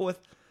Super Bowl with.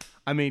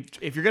 I mean,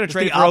 if you're going to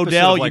trade for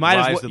Odell, you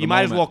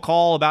might as well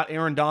call about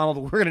Aaron Donald.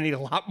 We're going to need a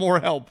lot more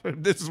help.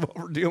 This is what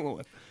we're dealing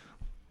with.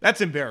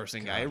 That's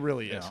embarrassing, guy. It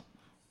really is.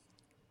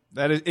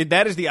 Yeah.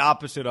 That is the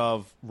opposite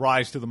of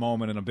rise to the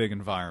moment in a big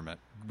environment.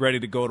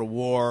 Ready to go to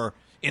war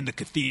in the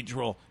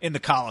cathedral, in the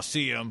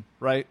Coliseum,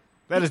 right?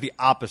 That is the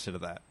opposite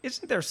of that.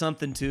 Isn't there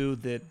something, too,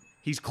 that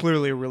he's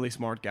clearly a really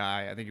smart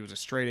guy. I think he was a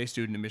straight-A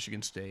student at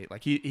Michigan State.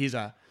 Like, he's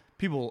a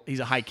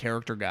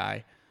high-character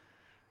guy.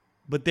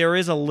 But there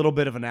is a little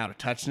bit of an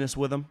out-of-touchness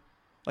with him.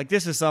 Like,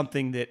 this is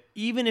something that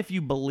even if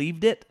you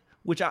believed it,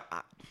 which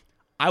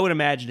I would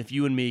imagine if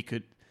you and me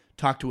could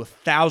talk to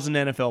 1,000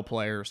 NFL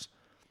players,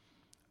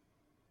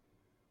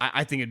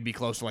 I think it'd be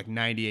close to like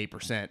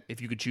 98%.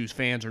 If you could choose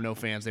fans or no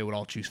fans, they would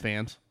all choose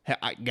fans.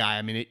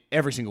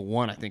 Every single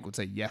one, I think, would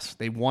say yes.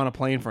 They want to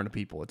play in front of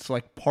people. It's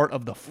like part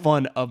of the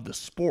fun of the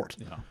sport.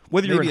 Yeah.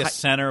 Whether maybe you're a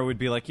center would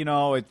be like,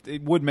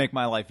 it would make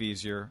my life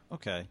easier.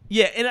 Okay.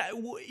 Yeah, and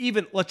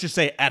even, let's just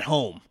say, at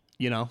home,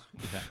 Okay.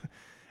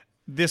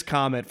 This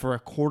comment for a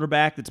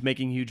quarterback that's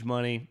making huge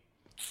money,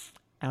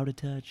 out of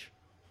touch.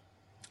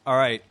 All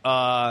right.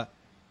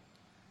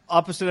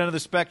 Opposite end of the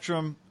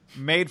spectrum,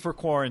 made for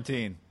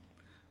quarantine.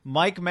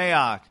 Mike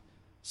Mayock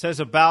says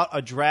about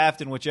a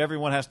draft in which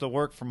everyone has to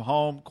work from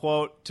home,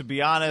 quote, to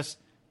be honest,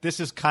 this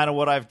is kind of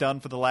what I've done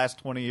for the last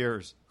 20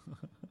 years.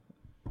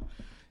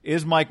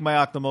 Is Mike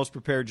Mayock the most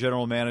prepared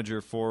general manager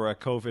for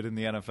COVID in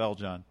the NFL,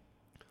 John?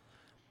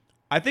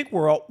 I think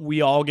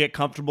we all get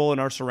comfortable in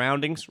our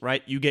surroundings,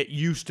 right? You get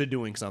used to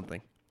doing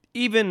something.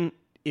 Even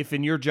if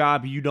in your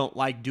job you don't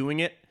like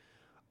doing it,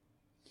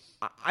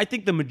 I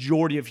think the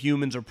majority of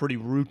humans are pretty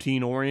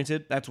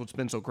routine-oriented. That's what's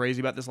been so crazy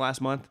about this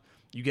last month.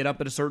 You get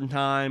up at a certain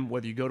time,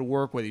 whether you go to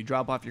work, whether you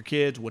drop off your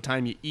kids, what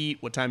time you eat,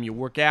 what time you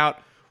work out,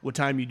 what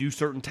time you do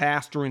certain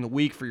tasks during the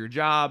week for your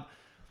job.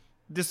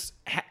 This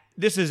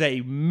is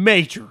a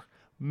major,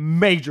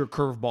 major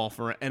curveball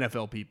for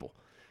NFL people.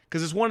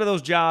 Because it's one of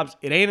those jobs,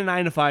 it ain't a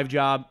 9-to-5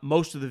 job.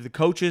 Most of the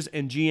coaches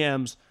and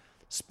GMs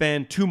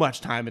spend too much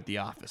time at the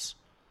office.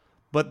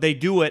 But they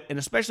do it, and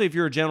especially if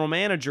you're a general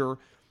manager,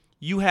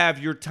 you have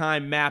your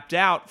time mapped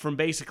out from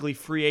basically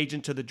free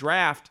agent to the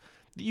draft.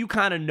 You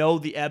kind of know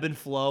the ebb and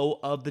flow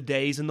of the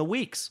days and the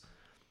weeks.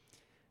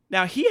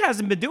 Now, he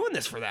hasn't been doing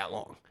this for that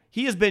long.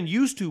 He has been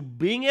used to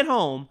being at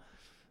home,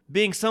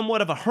 being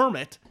somewhat of a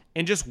hermit,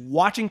 and just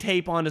watching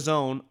tape on his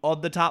own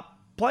of the top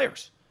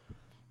players.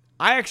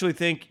 I actually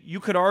think you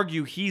could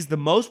argue he's the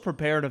most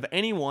prepared of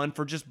anyone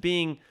for just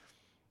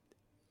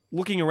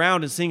looking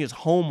around and seeing his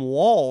home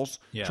walls,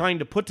 trying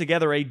to put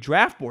together a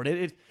draft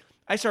board.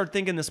 I started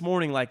thinking this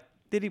morning, like,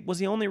 was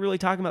he only really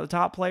talking about the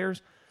top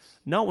players?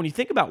 No, when you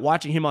think about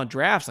watching him on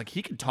drafts, like,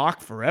 he could talk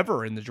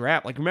forever in the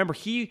draft. Like, remember,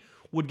 he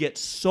would get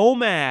so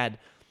mad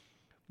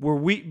where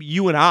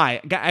you and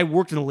I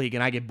worked in the league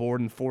and I get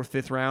bored in 4th,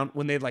 5th round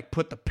when they'd like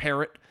put the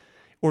parrot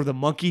or the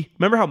monkey.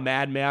 Remember how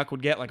mad Mayock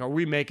would get? Like, are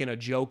we making a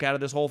joke out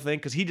of this whole thing?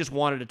 Because he just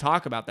wanted to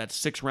talk about that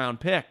 6th round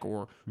pick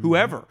or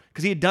whoever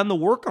because he had done the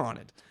work on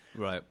it.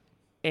 Right.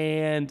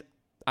 And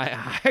I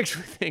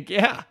actually think,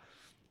 yeah.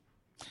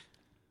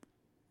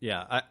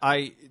 Yeah,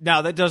 I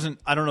now that doesn't.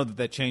 I don't know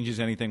that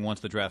changes anything once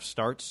the draft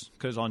starts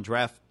because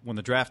when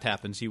the draft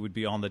happens, he would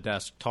be on the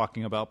desk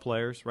talking about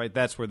players. Right,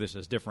 that's where this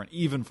is different.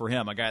 Even for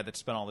him, a guy that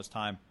spent all this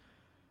time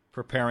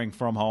preparing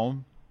from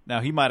home. Now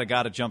he might have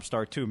got a jump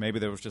start too. Maybe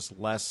there was just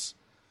less.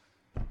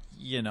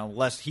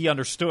 He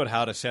understood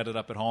how to set it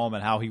up at home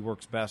and how he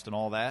works best and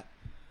all that.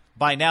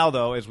 By now,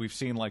 though, as we've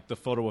seen, like the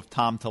photo of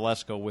Tom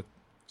Telesco with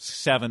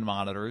 7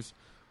 monitors,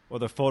 or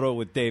the photo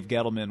with Dave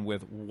Gettleman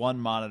with 1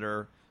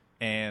 monitor.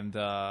 And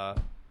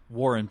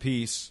War and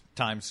Peace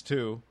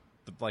 ×2,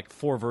 like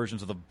 4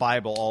 versions of the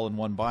Bible all in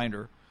one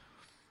binder.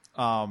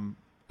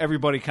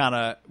 Everybody kind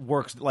of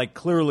works, like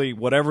clearly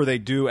whatever they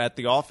do at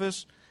the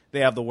office, they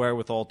have the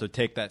wherewithal to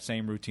take that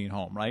same routine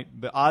home, right?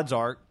 The odds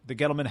are the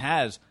Gettleman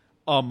has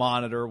a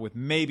monitor with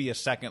maybe a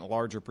second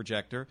larger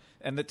projector,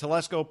 and that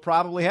Telesco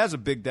probably has a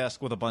big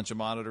desk with a bunch of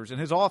monitors in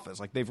his office.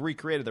 Like they've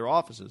recreated their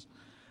offices.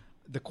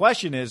 The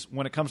question is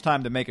when it comes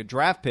time to make a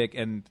draft pick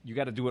and you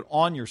got to do it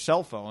on your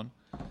cell phone,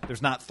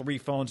 there's not 3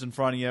 phones in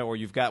front of you, or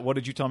you've got, what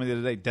did you tell me the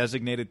other day,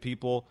 designated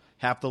people.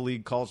 Half the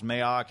league calls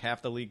Mayock,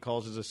 half the league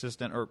calls his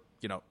assistant, or,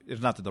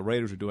 it's not that the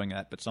Raiders are doing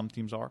that, but some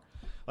teams are.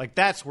 Like,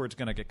 that's where it's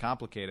going to get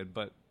complicated.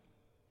 But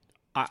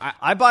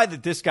I buy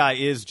that this guy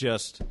is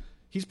just,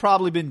 he's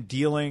probably been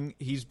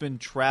he's been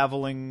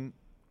traveling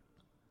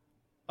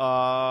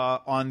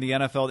on the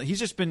NFL. He's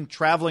just been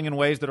traveling in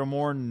ways that are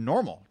more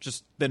normal,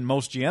 just than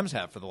most GMs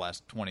have for the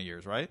last 20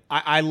 years, right?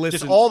 I listened.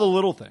 Just all the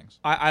little things.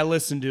 I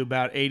listened to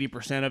about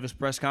 80% of his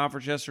press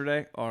conference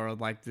yesterday, or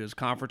like his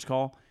conference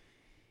call.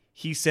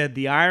 He said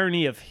the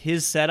irony of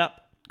his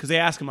setup, because they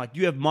asked him, like,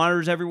 do you have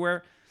monitors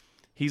everywhere?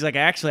 He's like,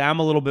 actually, I'm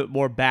a little bit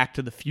more back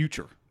to the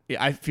future.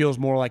 I feels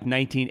more like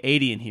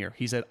 1980 in here.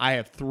 He said, I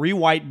have 3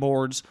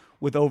 whiteboards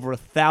with over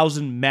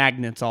 1,000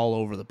 magnets all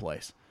over the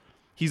place.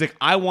 He's like,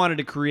 I wanted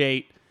to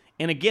create.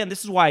 And again,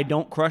 this is why I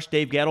don't crush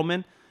Dave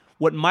Gettleman.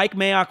 What Mike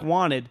Mayock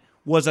wanted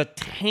was a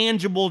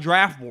tangible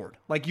draft board.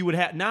 Like you would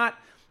have, not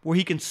where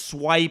he can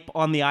swipe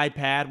on the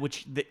iPad,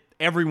 which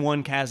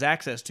everyone has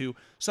access to,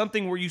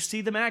 something where you see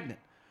the magnet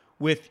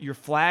with your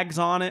flags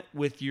on it,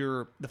 with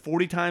the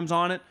 40 times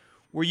on it,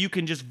 where you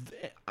can just,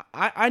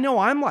 I know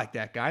I'm like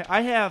that guy.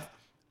 I have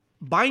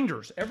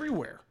binders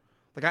everywhere.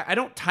 Like I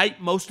don't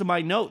type most of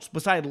my notes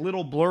beside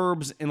little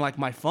blurbs in like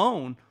my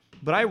phone,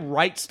 but I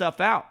write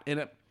stuff out.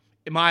 And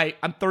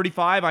I'm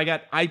 35. I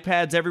got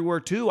iPads everywhere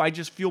too. I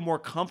just feel more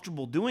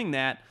comfortable doing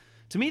that.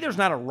 To me, there's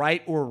not a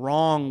right or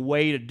wrong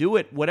way to do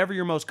it. Whatever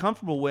you're most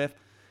comfortable with.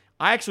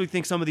 I actually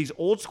think some of these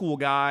old school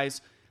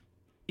guys,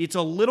 it's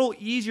a little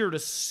easier to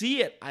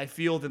see it, I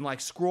feel, than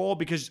like scroll,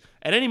 because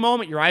at any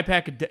moment your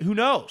iPad could, who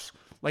knows?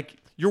 Like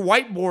your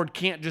whiteboard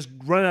can't just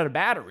run out of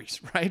batteries,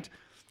 right?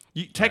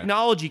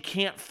 Technology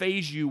can't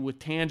phase you with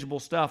tangible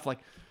stuff. Like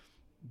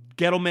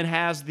Gettleman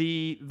has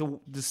the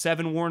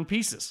 7 worn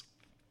pieces.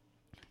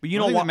 But you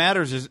know what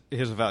matters is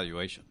his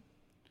evaluation.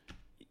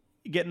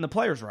 Getting the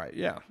players right,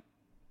 yeah.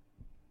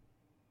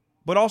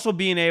 But also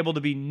being able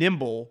to be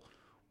nimble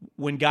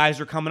when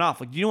guys are coming off.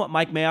 Like, do you know what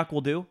Mike Mayock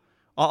will do?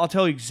 I'll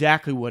tell you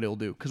exactly what he'll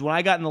do. Because when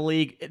I got in the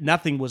league,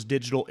 nothing was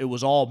digital. It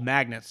was all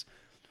magnets.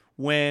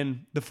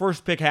 When the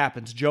first pick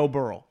happens, Joe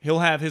Burrow, he'll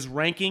have his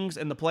rankings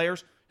and the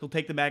players. He'll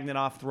take the magnet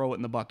off, throw it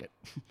in the bucket.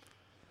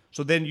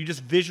 So then you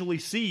just visually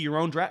see your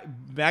own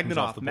magnet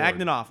off,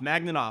 magnet off,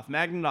 magnet off,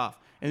 magnet off.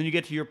 And then you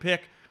get to your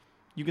pick.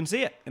 You can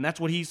see it, and that's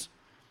what he's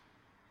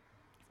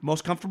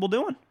most comfortable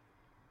doing.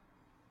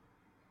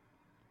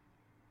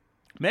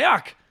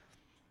 Mayock,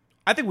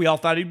 I think we all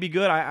thought he'd be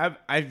good. I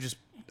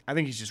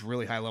think he's just a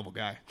really high-level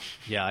guy.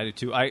 Yeah, I do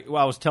too. I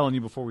was telling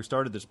you before we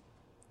started this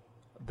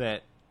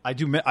that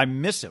I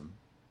miss him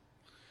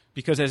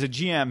because as a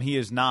GM, he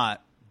is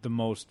not the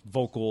most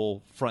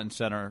vocal front and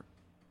center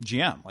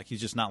GM. Like, he's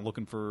just not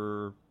looking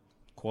for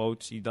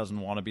quotes. He doesn't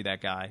want to be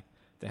that guy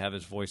to have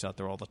his voice out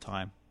there all the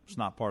time. It's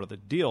not part of the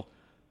deal.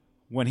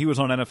 When he was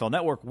on NFL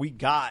Network, we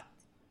got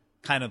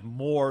kind of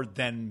more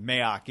than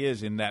Mayock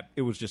is in that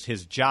it was just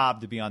his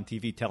job to be on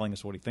TV telling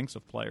us what he thinks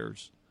of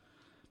players.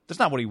 That's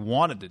not what he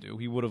wanted to do.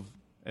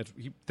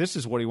 This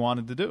is what he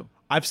wanted to do.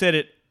 I've said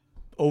it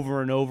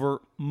over and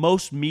over.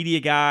 Most media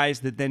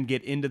guys that then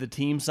get into the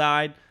team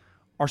side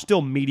are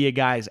still media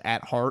guys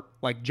at heart.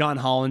 Like John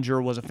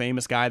Hollinger was a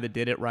famous guy that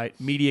did it, right?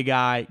 Media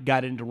guy,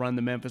 got in to run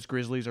the Memphis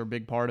Grizzlies, are a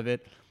big part of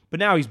it.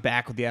 But now he's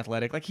back with the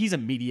Athletic. Like, he's a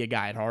media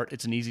guy at heart.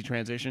 It's an easy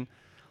transition.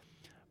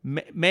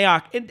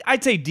 Mayock, and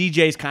I'd say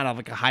DJ's kind of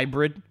like a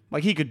hybrid.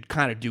 Like, he could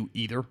kind of do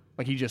either.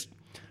 Like,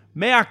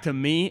 Mayock, to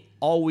me,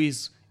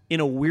 always, in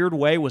a weird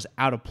way, was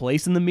out of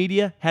place in the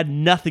media, had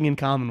nothing in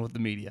common with the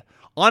media.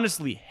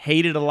 Honestly,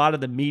 hated a lot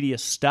of the media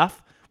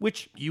stuff,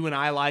 which you and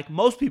I like.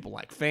 Most people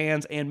like,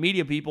 fans and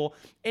media people.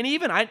 And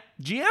even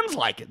GMs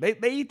like it.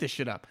 They eat this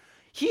shit up.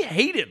 He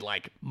hated,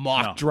 like,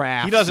 mock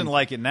drafts. He doesn't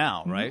like it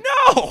now, right?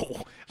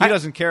 No! He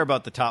doesn't care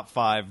about the top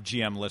 5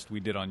 GM list we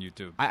did on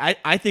YouTube.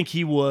 I think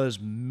he was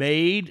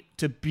made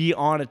to be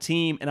on a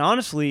team. And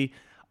honestly,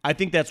 I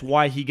think that's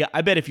why he got –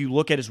 I bet if you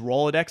look at his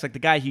Rolodex, like the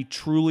guy he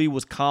truly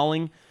was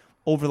calling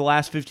over the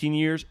last 15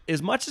 years,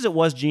 as much as it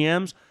was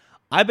GMs,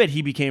 I bet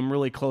he became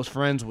really close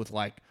friends with,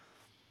 like,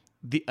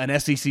 an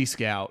SEC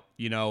scout,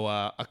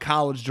 a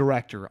college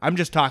director. I'm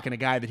just talking a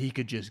guy that he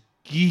could just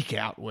geek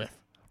out with,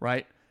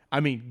 right? I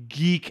mean,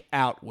 geek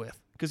out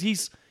with, because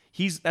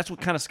that's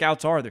what kind of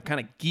scouts are. They're kind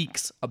of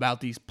geeks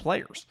about these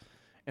players,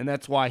 and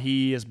that's why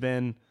he has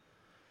been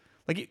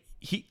like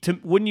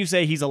wouldn't you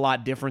say he's a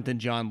lot different than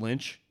John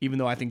Lynch? Even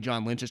though I think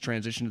John Lynch has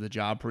transitioned to the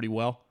job pretty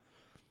well.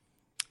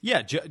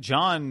 Yeah,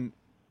 John.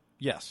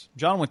 Yes,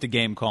 John went to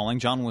game calling.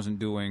 John wasn't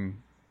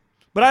doing.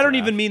 But I don't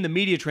even mean the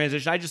media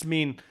transition. I just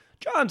mean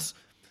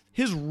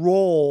his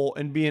role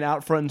in being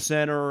out front and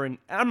center. And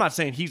I'm not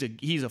saying he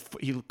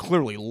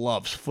clearly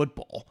loves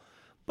football.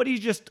 But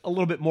he's just a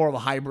little bit more of a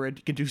hybrid.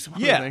 He can do some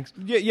other things.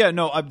 Yeah.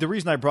 No, the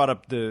reason I brought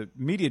up the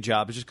media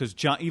job is just because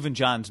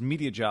John's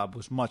media job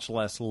was much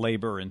less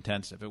labor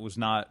intensive. It was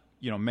not,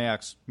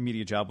 Mayock's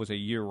media job was a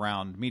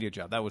year-round media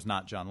job. That was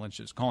not John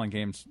Lynch's. Calling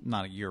games,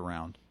 not a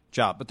year-round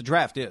job. But the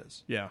draft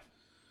is. Yeah.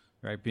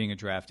 Right? Being a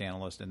draft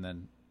analyst and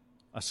then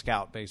a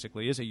scout,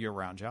 basically, is a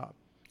year-round job.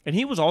 And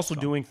he was also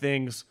doing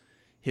things,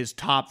 his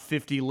top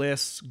 50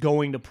 lists,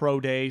 going to pro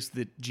days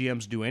that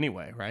GMs do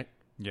anyway, right?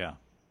 Yeah.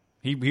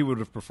 He would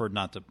have preferred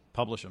not to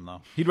publish them,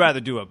 though. He'd rather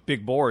do a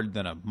big board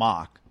than a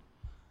mock.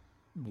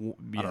 Yes.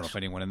 I don't know if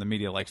anyone in the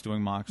media likes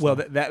doing mocks. Well,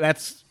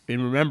 that's –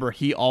 and remember,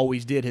 he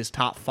always did his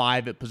top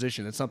 5 at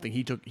position. That's something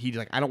he took – he's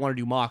like, I don't want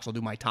to do mocks. I'll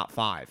do my top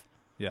 5.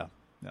 Yeah.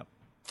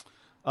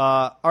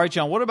 All right,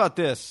 John, what about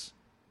this?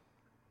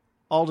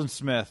 Aldon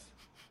Smith.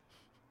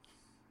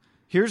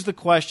 Here's the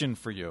question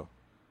for you.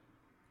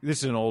 This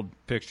is an old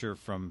picture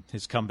from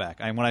his comeback.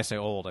 And when I say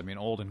old, I mean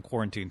old in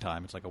quarantine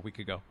time. It's like a week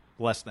ago.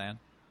 Less than.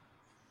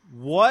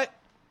 What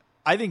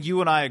I think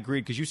you and I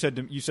agreed, because you said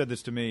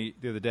this to me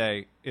the other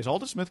day, is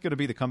Aldon Smith going to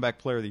be the comeback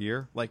player of the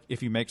year, like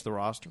if he makes the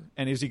roster?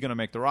 And is he going to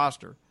make the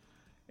roster?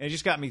 And it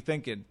just got me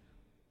thinking,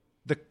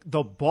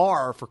 the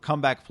bar for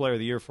comeback player of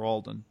the year for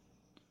Aldon,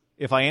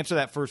 if I answer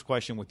that first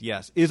question with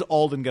yes, is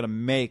Aldon going to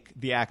make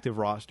the active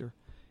roster?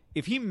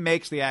 If he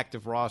makes the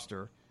active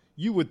roster,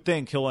 you would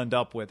think he'll end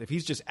up with, if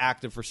he's just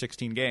active for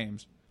 16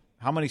 games,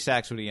 how many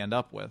sacks would he end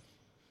up with?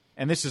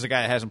 And this is a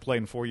guy that hasn't played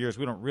in 4 years.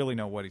 We don't really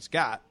know what he's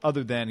got,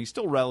 other than he's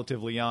still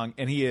relatively young,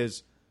 and he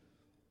is,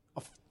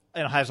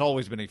 and has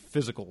always been a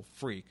physical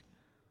freak.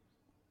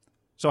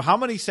 So how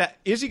many sacks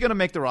is he going to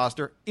make the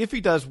roster? If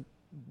he does,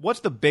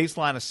 what's the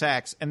baseline of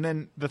sacks? And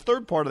then the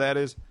third part of that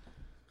is,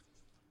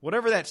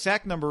 whatever that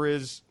sack number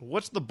is,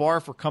 what's the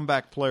bar for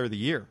comeback player of the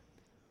year?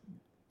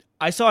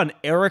 I saw an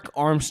Eric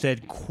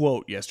Armstead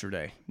quote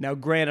yesterday. Now,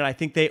 granted, I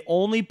think they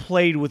only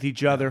played with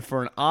each other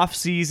for an off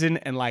season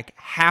and like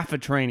half a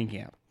training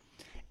camp.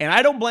 And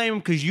I don't blame him,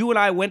 because you and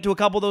I went to a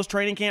couple of those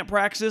training camp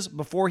practices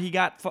before he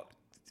got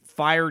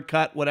fired,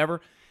 cut, whatever.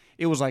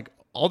 It was like,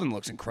 Aldon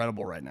looks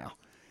incredible right now.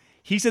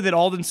 He said that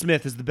Aldon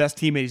Smith is the best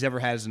teammate he's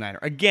ever had as a Niner.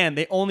 Again,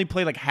 they only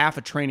played like half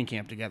a training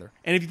camp together.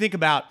 And if you think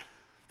about,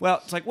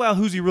 it's like,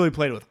 who's he really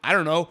played with? I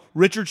don't know.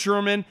 Richard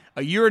Sherman,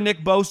 a year of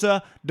Nick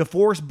Bosa,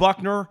 DeForest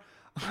Buckner.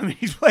 I mean,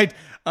 he's played.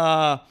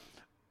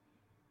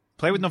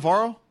 Play with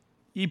Navarro?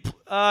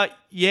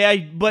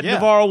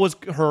 Navarro was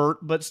hurt,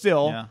 but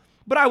still. Yeah.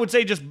 But I would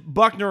say just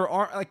Buckner,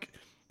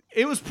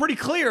 it was pretty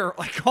clear,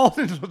 like,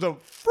 Aldon was a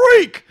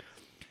freak.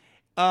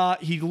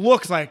 He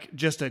looks like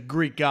just a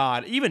Greek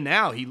god. Even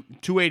now,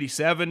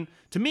 287.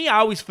 To me, I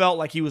always felt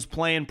like he was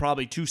playing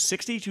probably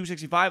 260,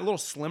 265, a little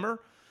slimmer.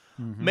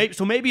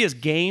 Mm-hmm. Maybe his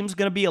game's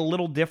going to be a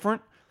little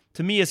different.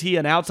 To me, is he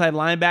an outside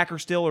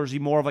linebacker still, or is he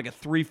more of like a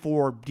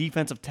 3-4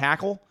 defensive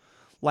tackle?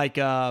 Like,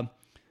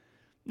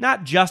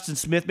 not Justin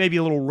Smith, maybe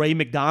a little Ray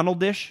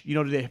McDonald-ish.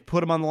 Do they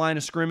put him on the line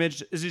of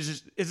scrimmage?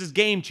 Is his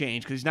game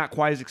changed because he's not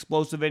quite as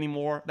explosive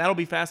anymore? That'll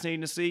be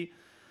fascinating to see.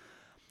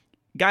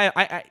 Guy,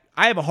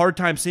 I have a hard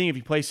time seeing if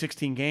he plays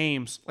 16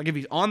 games. Like, if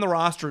he's on the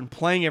roster and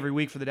playing every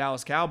week for the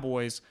Dallas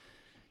Cowboys,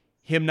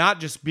 him not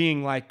just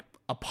being like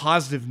a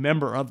positive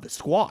member of the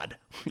squad.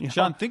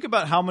 Sean, think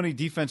about how many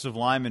defensive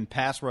linemen,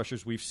 pass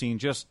rushers we've seen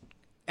just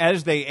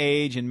as they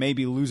age and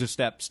maybe lose a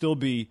step, still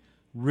be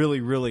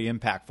really, really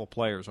impactful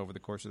players over the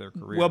course of their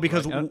career. Well,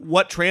 because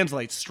what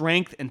translates?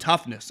 Strength and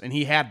toughness, and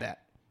he had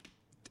that.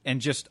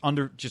 And just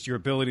your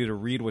ability to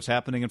read what's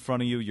happening in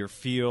front of you, your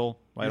feel,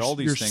 right? All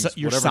these things,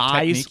 your whatever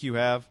size, technique you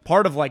have.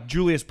 Part of like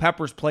Julius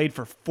Peppers played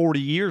for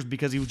 40 years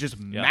because he was just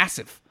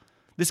massive.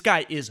 This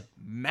guy is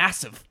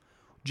massive.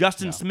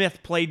 Justin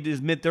Smith played in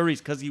his mid-30s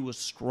because he was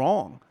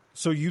strong.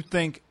 So you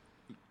think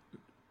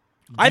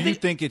Do you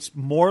think it's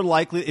more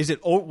likely? Is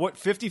it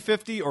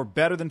 50-50 or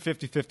better than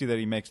 50-50 that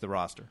he makes the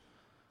roster?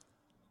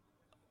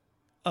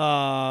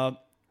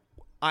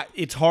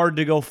 It's hard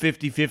to go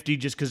 50-50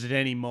 just because at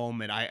any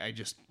moment,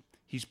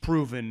 he's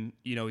proven,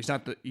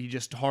 he's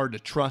just hard to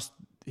trust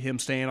him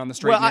staying on the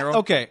straight and narrow.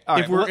 Okay, all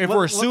right. If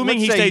we're assuming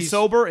he stays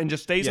sober and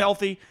just stays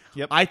healthy,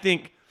 yep. I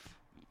think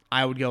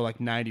I would go like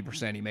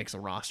 90% he makes a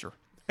roster.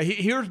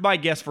 Here's my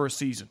guess for a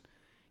season.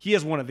 He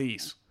has one of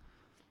these.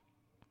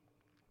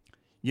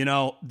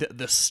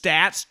 The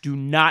stats do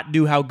not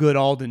do how good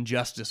Alden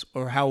Justice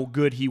or how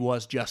good he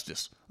was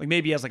Justice. Like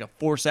maybe he has like a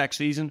 4-sack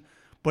season,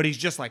 but he's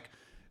just like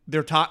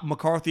they're taught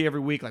McCarthy every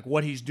week, like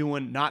what he's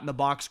doing, not in the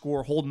box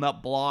score, holding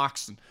up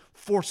blocks and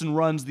forcing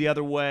runs the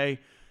other way.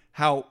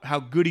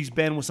 How good he's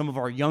been with some of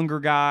our younger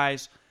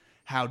guys,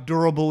 how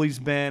durable he's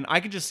been.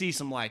 I could just see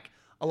a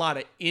lot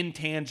of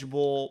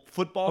intangible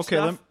football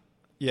stuff.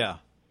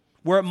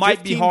 Where it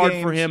might be hard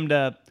for him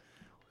to.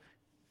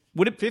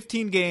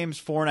 15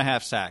 games,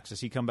 4.5 sacks. Does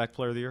he come back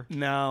player of the year?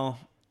 No.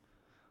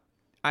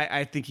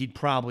 I think he'd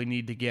probably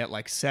need to get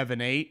like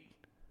 7, 8.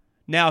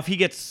 Now, if he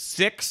gets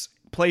 6,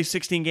 plays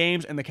 16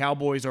 games, and the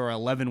Cowboys are an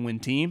 11-win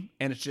team,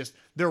 and it's just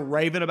they're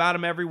raving about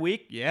him every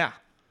week, yeah.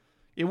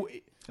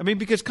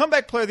 Because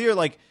comeback player of the year,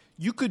 like,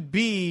 you could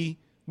be,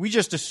 we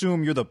just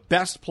assume you're the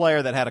best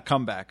player that had a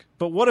comeback.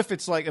 But what if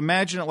it's like,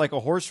 imagine it like a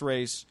horse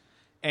race,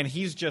 and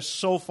he's just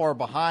so far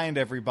behind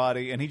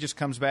everybody, and he just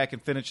comes back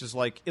and finishes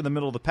like in the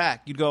middle of the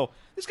pack. You'd go,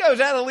 this guy was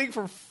out of the league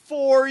for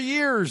 4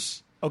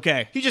 years.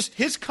 Okay.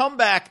 His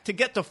comeback to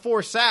get to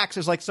 4 sacks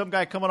is like some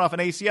guy coming off an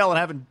ACL and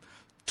having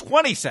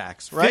 20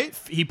 sacks, right?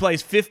 He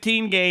plays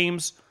 15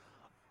 games.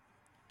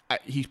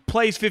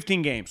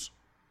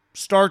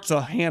 Starts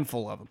a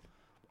handful of them.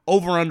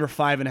 Over under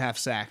 5.5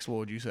 sacks, what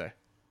would you say?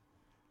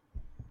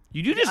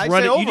 You do just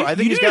run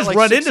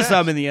into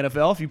some in the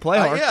NFL if you play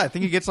hard. I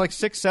think he gets like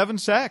 6, 7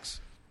 sacks.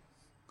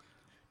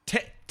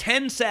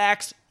 10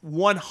 sacks,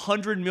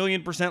 100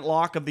 million%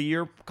 lock of the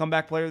year,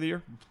 comeback player of the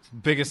year.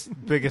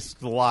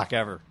 Biggest lock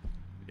ever.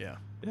 Yeah.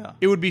 Yeah.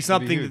 It would be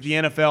something that the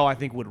NFL, I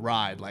think, would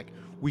ride. Like,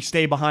 we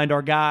stay behind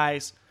our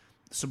guys,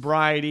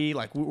 sobriety.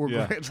 Like,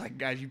 it's like,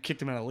 guys, you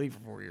kicked him out of the league for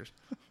 4 years.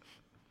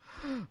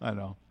 I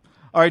know.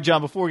 All right,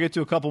 John, before we get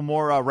to a couple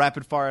more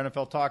rapid-fire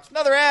NFL talks,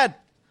 another ad.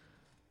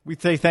 We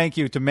say thank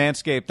you to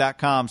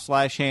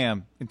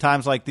manscaped.com/ham. In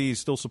times like these,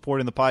 still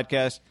supporting the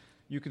podcast,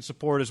 you can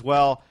support as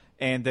well.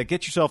 And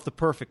get yourself the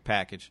perfect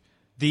package.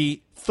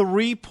 The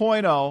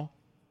 3.0,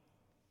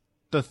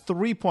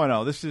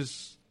 this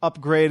is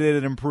upgraded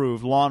and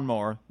improved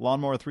Lawnmower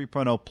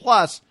 3.0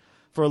 Plus.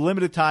 For a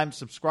limited time,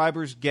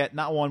 subscribers get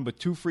not one but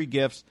 2 free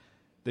gifts,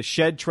 the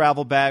Shed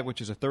Travel Bag,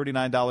 which is a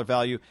 $39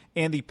 value,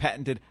 and the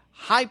patented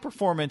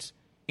high-performance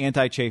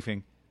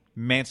anti-chafing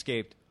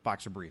Manscaped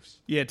Boxer Briefs.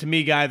 Yeah, to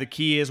me, Guy, the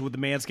key is with the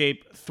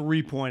Manscaped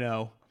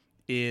 3.0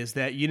 is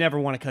that you never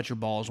want to cut your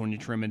balls when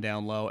you're trimming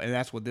down low, and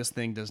that's what this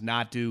thing does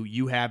not do.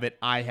 You have it.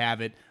 I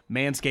have it.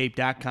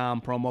 Manscaped.com,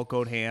 promo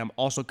code HAM.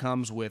 Also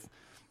comes with,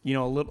 a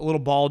little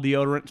ball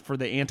deodorant for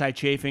the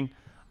anti-chafing.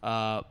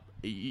 What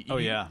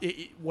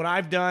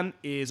I've done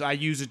is I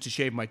use it to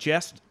shave my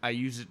chest. I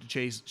use it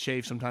to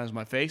shave sometimes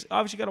my face.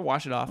 Obviously, got to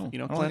wash it off. I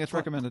don't think it's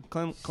recommended.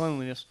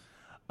 Cleanliness.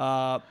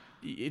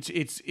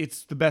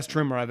 It's the best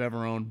trimmer I've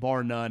ever owned,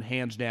 bar none,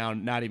 hands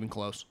down, not even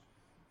close.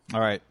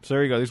 All right, so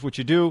there you go. This is what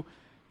you do.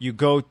 You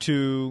go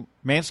to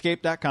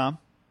manscaped.com,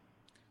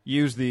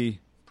 use the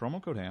promo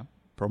code HAM.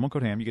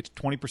 You get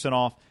 20%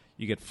 off.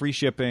 You get free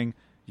shipping.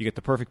 You get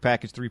the Perfect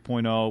Package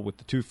 3.0 with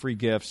the 2 free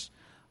gifts.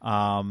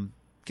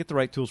 Get the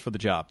right tools for the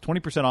job.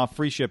 20% off,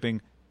 free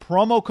shipping.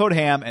 Promo code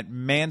HAM at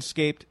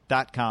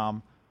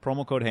manscaped.com.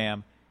 Promo code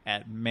HAM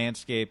at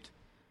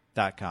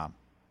manscaped.com.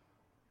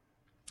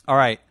 All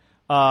right.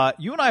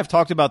 You and I have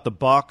talked about the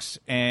Bucks,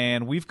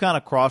 and we've kind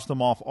of crossed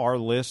them off our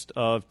list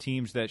of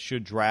teams that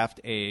should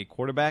draft a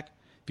quarterback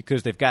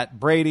because they've got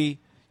Brady.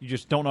 You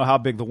just don't know how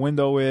big the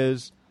window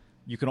is.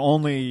 You can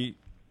only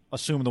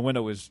assume the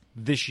window is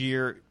this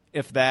year,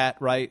 if that,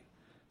 right?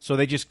 So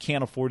they just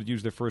can't afford to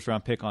use their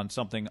first-round pick on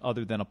something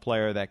other than a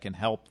player that can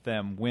help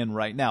them win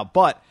right now.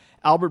 But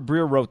Albert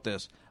Breer wrote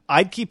this.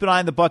 I'd keep an eye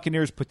on the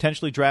Buccaneers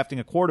potentially drafting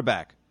a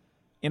quarterback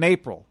in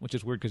April, which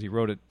is weird because he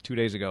wrote it 2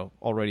 days ago,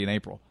 already in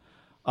April.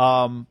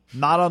 Not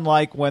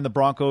unlike when the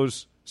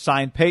Broncos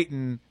signed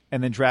Peyton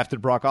and then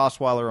drafted Brock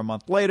Osweiler a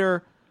month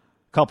later.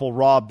 Couple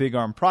raw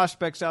big-arm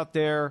prospects out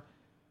there.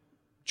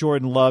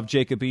 Jordan Love,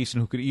 Jacob Eason,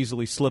 who could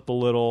easily slip a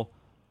little.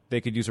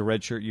 They could use a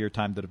redshirt year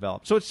time to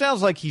develop. So it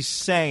sounds like he's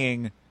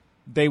saying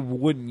they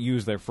wouldn't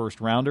use their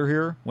first-rounder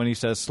here when he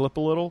says slip a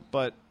little,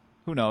 but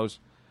who knows.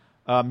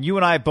 You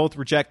and I both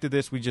rejected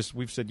this.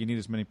 We've said you need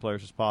as many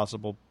players as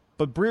possible.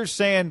 But Breer's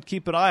saying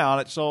keep an eye on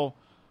it, so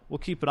we'll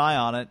keep an eye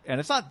on it. And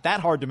it's not that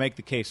hard to make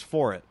the case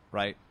for it,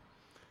 right?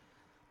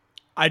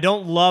 I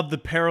don't love the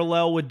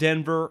parallel with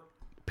Denver.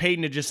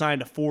 Peyton had just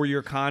signed a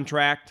 4-year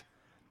contract,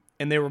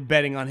 and they were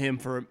betting on him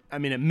for, at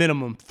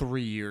minimum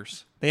 3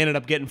 years. They ended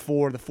up getting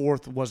 4. The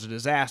 4th was a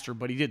disaster,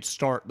 but he did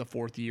start the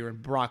 4th year,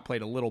 and Brock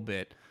played a little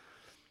bit.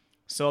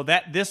 So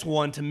this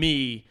one, to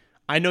me,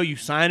 I know you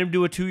signed him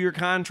to a 2-year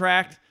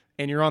contract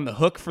and you're on the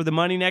hook for the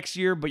money next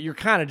year, but you're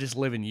kind of just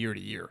living year to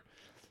year.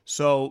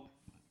 So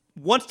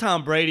once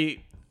Tom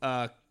Brady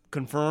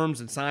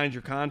confirms and signs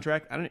your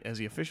contract, has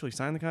he officially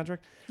signed the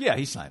contract? Yeah,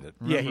 he signed it.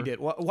 Remember? Yeah, he did.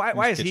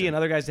 Why is he and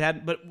other guys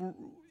hadn't? But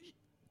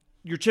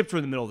your chips were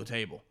in the middle of the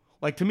table.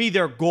 Like, to me,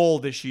 their goal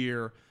this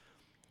year,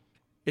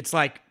 it's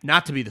like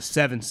not to be the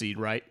 7 seed,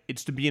 right?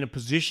 It's to be in a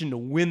position to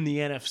win the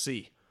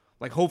NFC.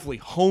 Like, hopefully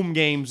home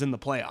games in the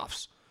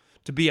playoffs.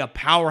 To be a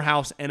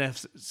powerhouse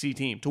NFC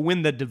team. To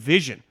win the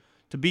division.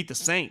 To beat the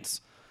Saints.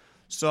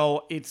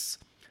 So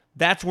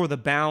that's where the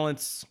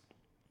balance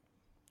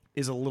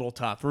is a little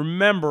tough.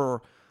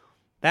 Remember,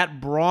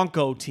 that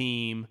Bronco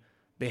team,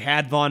 they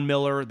had Von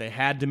Miller, they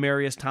had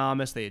Demaryius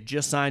Thomas, they had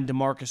just signed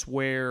DeMarcus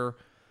Ware.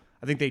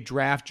 I think they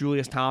draft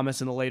Julius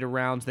Thomas in the later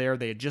rounds there.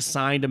 They had just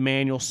signed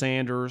Emmanuel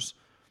Sanders.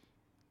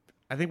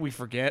 I think we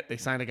forget they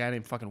signed a guy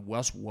named fucking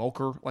Wes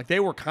Welker. Like, they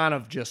were kind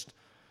of just,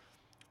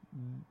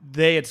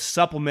 they had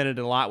supplemented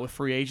a lot with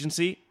free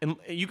agency. And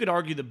you could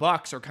argue the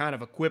Bucs are kind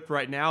of equipped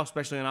right now,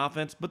 especially on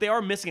offense, but they are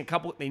missing a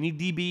couple. They need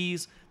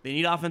DBs. They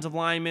need offensive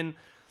linemen.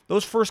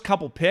 Those first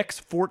couple picks,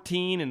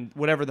 14 and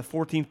whatever the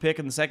 14th pick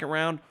in the second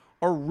round,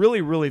 are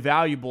really, really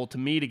valuable to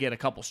me to get a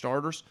couple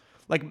starters.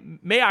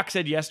 Like Mayock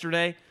said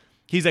yesterday,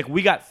 he's like,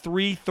 we got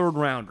 3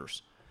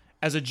 third-rounders.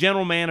 As a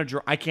general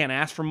manager, I can't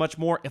ask for much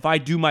more. If I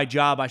do my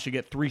job, I should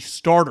get 3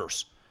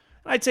 starters.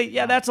 And I'd say,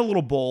 yeah, that's a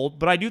little bold,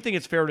 but I do think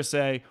it's fair to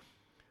say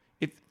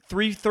if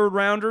 3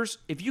 third-rounders,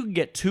 if you can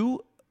get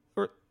 2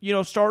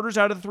 starters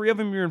out of the 3 of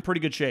them, you're in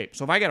pretty good shape.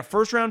 So if I got a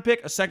first-round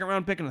pick, a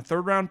second-round pick, and a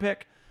third-round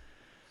pick,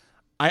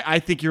 I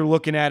think you're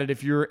looking at it,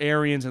 if you're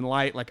Arians and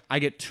Light, like I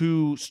get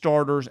 2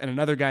 starters and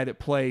another guy that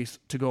plays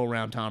to go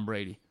around Tom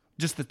Brady.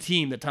 Just the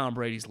team that Tom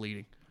Brady's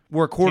leading.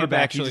 We're a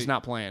quarterback, he's just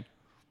not playing.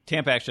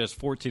 Tampa actually has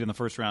 14 in the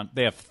first round.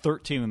 They have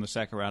 13 in the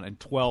second round and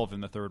 12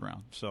 in the third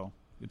round. So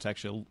it's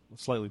actually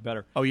slightly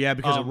better. Oh, yeah,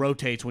 because it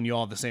rotates when you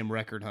all have the same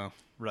record, huh?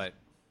 Right.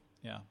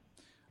 Yeah.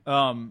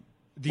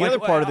 The other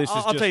part of this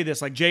I'll tell you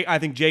this. Like I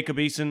think Jacob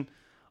Eason,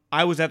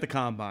 I was at the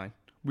Combine.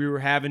 We were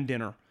having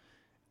dinner.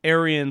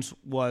 Arians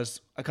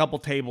was a couple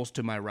tables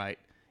to my right,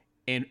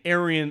 and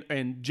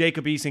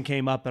Jacob Eason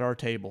came up at our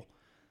table.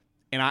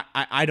 And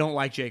I don't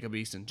like Jacob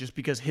Eason just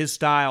because his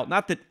style,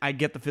 not that I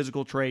get the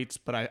physical traits,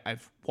 but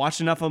I've watched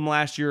enough of him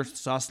last year,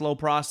 saw a slow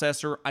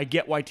processor. I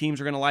get why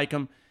teams are going to like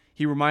him.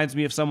 He reminds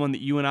me of someone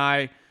that you and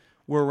I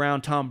were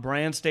around, Tom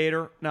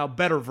Brandstater. Now,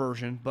 better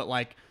version, but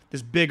like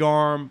this big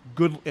arm,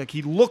 good. Like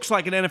he looks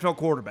like an NFL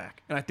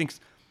quarterback. And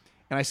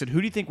I said, who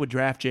do you think would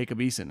draft Jacob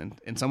Eason?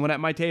 And someone at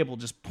my table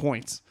just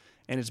points.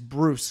 And it's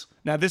Bruce.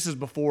 Now, this is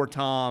before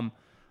Tom.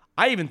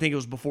 I even think it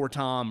was before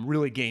Tom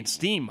really gained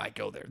steam might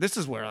go there. This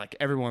is where like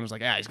everyone was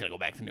like, he's going to go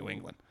back to New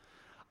England.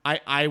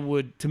 I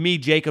would, to me,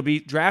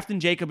 drafting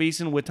Jacob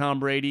Eason with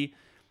Tom Brady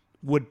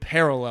would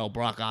parallel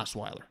Brock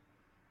Osweiler.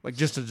 Like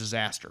just a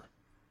disaster.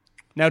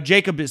 Now,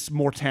 Jacob is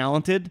more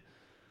talented,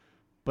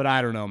 but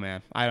I don't know,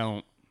 man. I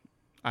don't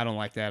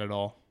like that at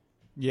all.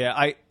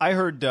 Yeah, I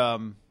heard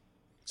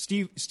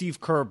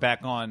Steve Kerr back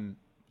on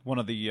one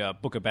of the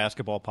Book of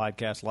Basketball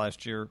podcasts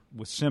last year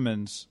with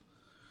Simmons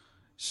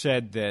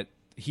said that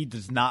he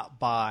does not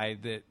buy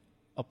that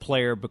a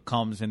player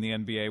becomes in the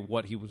NBA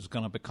what he was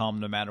going to become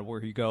no matter where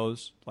he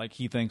goes. Like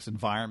he thinks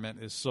environment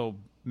is so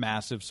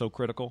massive, so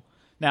critical.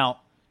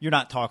 Now, you're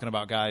not talking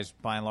about guys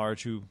by and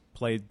large who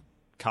played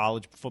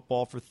college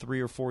football for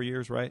 3 or 4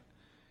 years, right?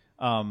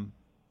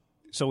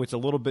 So it's a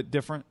little bit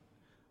different.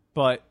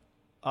 But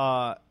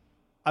I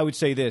would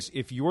say this.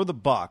 If you're the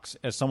Bucs,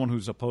 as someone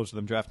who's opposed to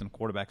them drafting a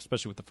quarterback,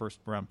 especially with the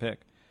first-round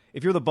pick,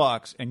 if you're the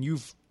Bucs and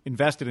you've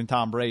invested in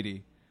Tom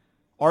Brady,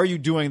 are you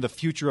doing the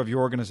future of your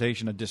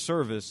organization a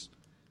disservice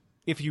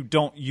if you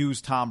don't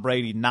use Tom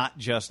Brady not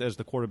just as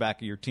the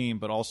quarterback of your team,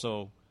 but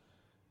also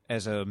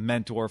as a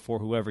mentor for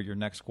whoever your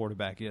next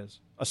quarterback is?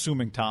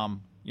 Assuming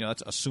Tom,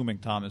 that's assuming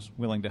Tom is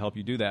willing to help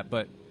you do that.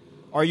 But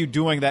are you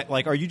doing that?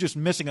 Like, are you just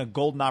missing a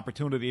golden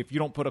opportunity if you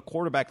don't put a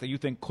quarterback that you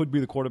think could be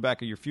the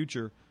quarterback of your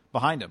future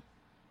behind him?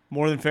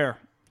 More than fair.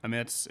 I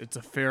mean, it's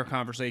a fair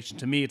conversation.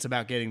 To me, it's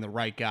about getting the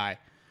right guy.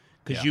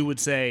 Because you would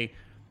say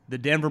the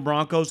Denver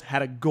Broncos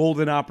had a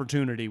golden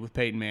opportunity with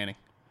Peyton Manning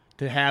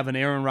to have an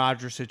Aaron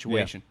Rodgers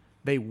situation. Yeah.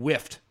 They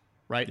whiffed,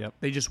 right? Yep.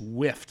 They just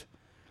whiffed.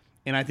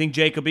 And I think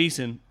Jacob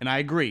Eason, and I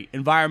agree,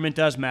 environment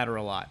does matter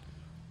a lot.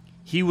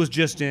 He was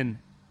just in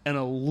an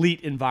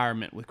elite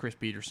environment with Chris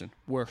Peterson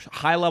where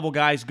high-level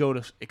guys go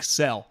to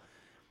excel.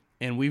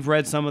 And we've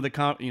read some of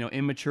the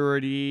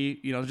immaturity,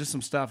 just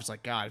some stuff. It's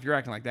like, God, if you're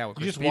acting like that with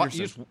Chris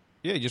Peterson.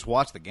 You just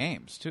watch the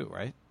games too,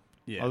 right?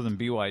 Yeah. Other than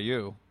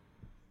BYU.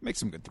 Make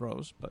some good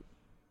throws, but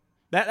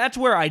that's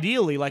where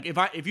ideally, like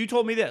if you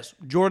told me this,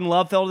 Jordan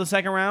Love fell to the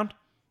second round,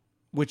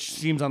 which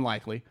seems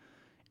unlikely,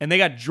 and they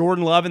got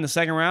Jordan Love in the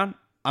second round,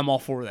 I'm all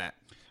for that.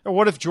 Or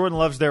what if Jordan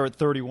Love's there at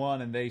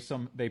 31 and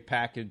they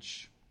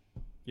package,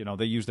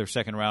 they use their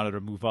second rounder to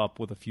move up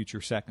with a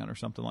future second or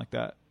something like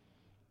that?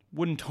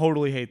 Wouldn't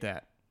totally hate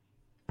that.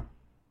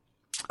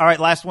 All right,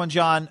 last one,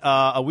 John.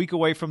 A week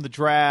away from the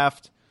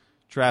draft.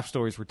 Draft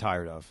stories we're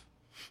tired of.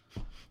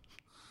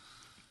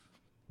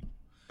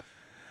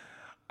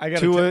 I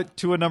got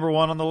Tua number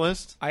one on the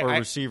list, or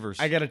receivers?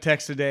 I got a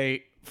text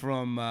today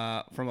from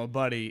a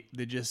buddy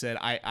that just said,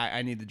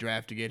 I need the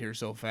draft to get here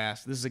so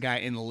fast. This is a guy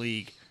in the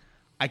league.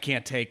 I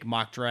can't take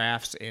mock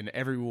drafts, and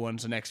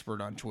everyone's an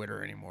expert on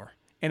Twitter anymore.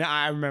 And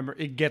I remember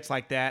it gets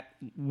like that.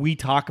 We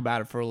talk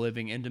about it for a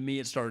living, and to me,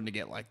 it's starting to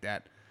get like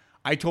that.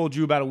 I told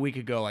you about a week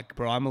ago, like,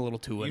 bro, I'm a little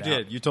Tua out. You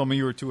did. You told me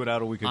you were Tua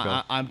out a week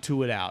ago. I'm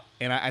Tua out,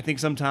 and I think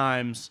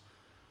sometimes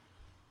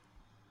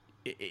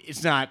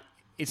it's not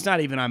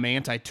even I'm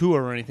anti-Tua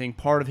or anything.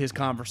 Part of his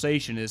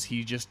conversation is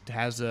he just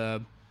has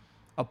a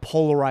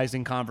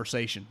polarizing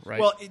conversation, right?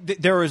 Well,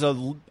 there is a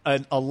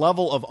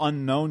level of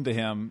unknown to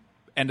him,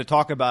 and to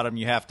talk about him,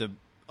 you have to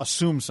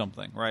assume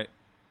something, right?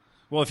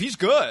 Well, if he's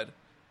good,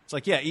 it's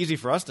like, yeah, easy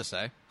for us to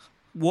say.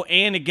 Well,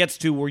 and it gets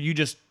to where you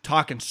just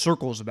talk in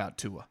circles about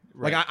Tua.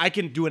 Right. Like, I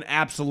can do an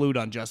absolute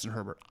on Justin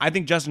Herbert. I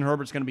think Justin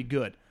Herbert's going to be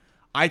good.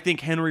 I think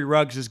Henry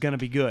Ruggs is going to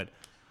be good.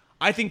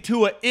 I think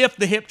Tua, if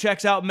the hip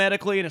checks out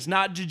medically and it's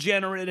not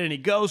degenerate and he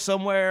goes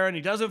somewhere and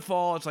he doesn't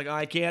fall, it's like,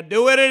 I can't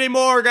do it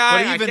anymore,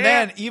 guy. But even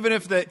then, even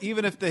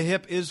if the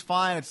hip is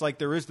fine, it's like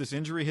there is this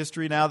injury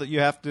history now that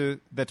you have to.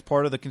 That's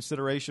part of the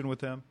consideration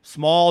with him.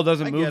 Small,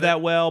 doesn't move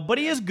that well, but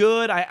he is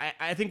good.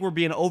 I think we're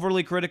being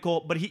overly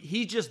critical, but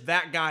he's just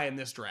that guy in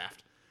this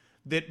draft.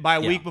 That by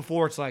a week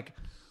before, it's like,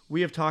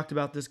 we have talked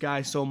about this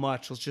guy so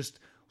much. Let's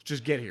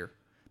just get here.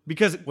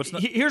 Because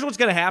here's what's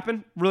going to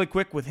happen really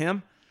quick with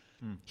him.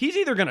 He's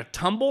either going to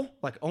tumble,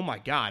 like, oh my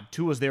God,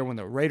 Tua's there when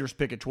the Raiders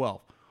pick at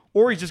 12.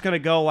 Or he's just going to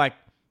go like,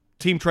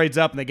 team trades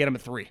up and they get him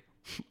at 3.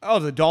 Oh,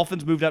 the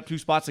Dolphins moved up 2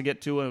 spots to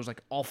get Tua, and it was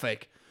like all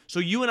fake. So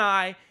you and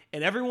I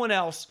and everyone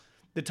else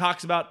that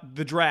talks about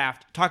the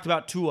draft talked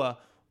about Tua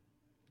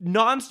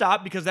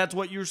nonstop because that's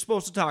what you're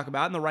supposed to talk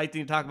about and the right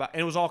thing to talk about.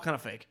 And it was all kind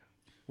of fake.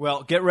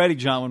 Well, get ready,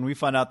 John, when we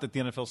find out that the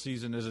NFL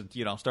season isn't,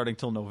 starting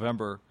till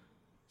November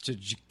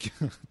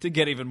to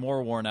get even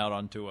more worn out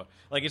on Tua.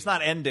 Like, it's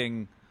not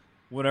ending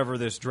whenever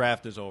this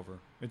draft is over.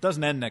 It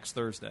doesn't end next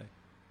Thursday.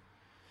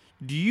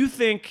 Do you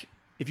think,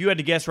 if you had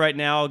to guess right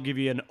now, I'll give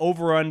you an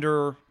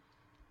over-under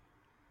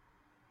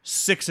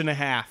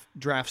 6.5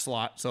 draft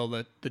slot.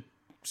 So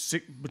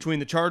between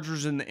the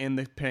Chargers and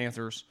the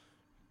Panthers,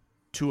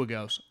 Tua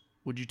goes.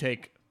 Would you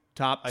take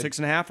top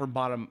 6.5 or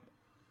bottom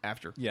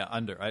after? Yeah,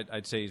 under.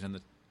 I'd say he's in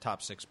the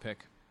top 6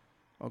 pick.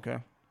 Okay.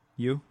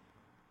 You?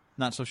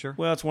 Not so sure?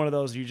 Well, it's one of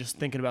those you're just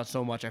thinking about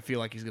so much. I feel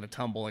like he's going to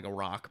tumble like a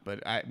rock,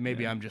 but I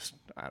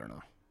don't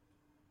know.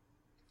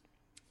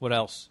 What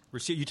else?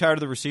 You tired of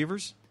the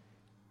receivers?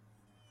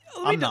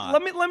 I'm not.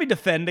 Let me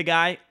defend a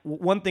guy.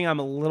 One thing I'm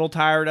a little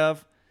tired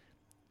of,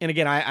 and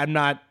again, I'm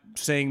not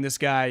saying this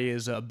guy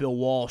is Bill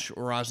Walsh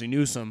or Ozzie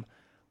Newsome,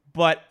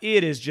 but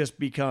it has just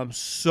become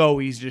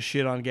so easy to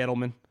shit on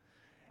Gettleman.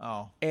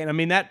 Oh. And I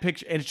mean, that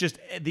picture, and it's just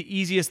the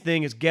easiest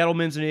thing is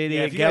Gettleman's an idiot.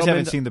 Yeah, if you guys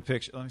haven't seen the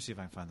picture, let me see if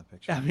I can find the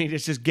picture. I mean,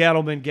 it's just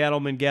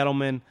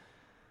Gettleman.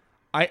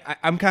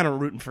 I'm kind of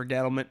rooting for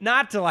Gettleman,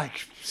 not to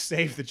like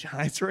save the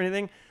Giants or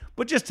anything,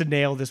 but just to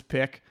nail this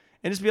pick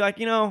and just be like,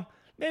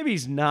 maybe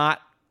he's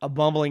not a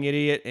bumbling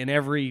idiot and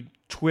every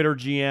Twitter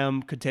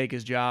GM could take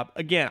his job.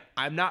 Again,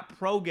 I'm not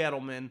pro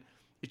Gettleman.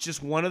 It's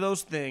just one of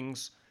those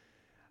things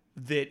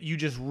that you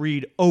just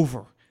read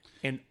over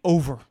and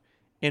over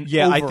and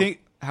over. I think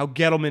how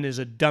Gettleman is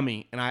a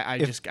dummy, and I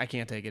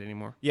can't take it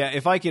anymore. Yeah,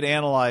 if I could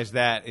analyze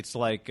that, it's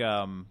like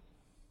you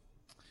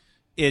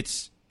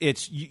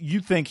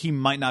think he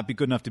might not be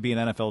good enough to be an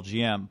NFL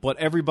GM, but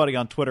everybody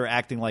on Twitter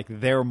acting like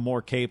they're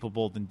more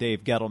capable than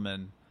Dave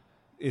Gettleman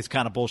is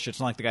kind of bullshit. It's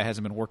not like the guy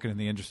hasn't been working in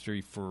the industry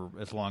for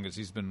as long as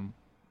he's been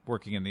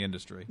working in the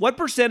industry. What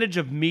percentage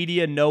of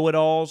media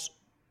know-it-alls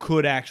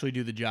could actually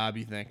do the job,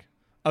 you think?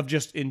 Of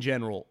just in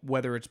general,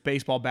 whether it's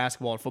baseball,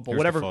 basketball, or football,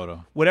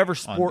 whatever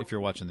sport. If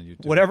you're watching the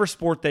YouTube, whatever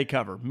sport they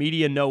cover,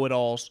 media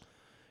know-it-alls.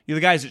 You're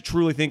the guys that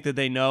truly think that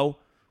they know.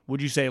 Would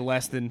you say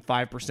less than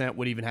 5%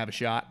 would even have a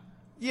shot?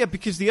 Yeah,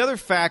 because the other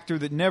factor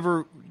that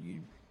never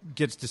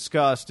gets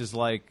discussed is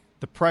like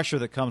the pressure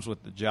that comes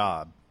with the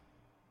job,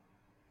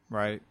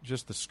 right?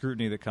 Just the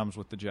scrutiny that comes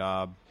with the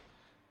job.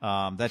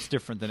 That's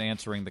different than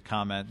answering the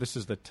comment. This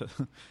is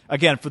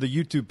again for the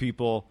YouTube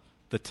people.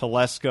 The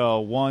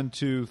Telesco 1,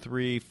 2,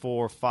 3,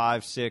 4,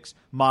 5, 6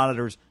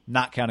 monitors,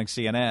 not counting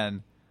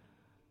CNN.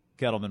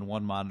 Gettleman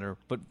 1 monitor,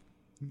 but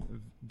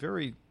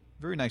very,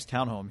 very nice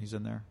townhome he's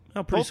in there.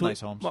 Oh, pretty Both sweet.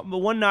 nice homes. The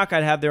one knock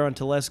I'd have there on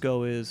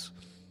Telesco is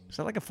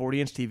that like a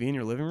 40-inch TV in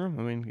your living room?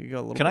 I mean, you got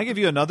a little. Can I give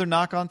you another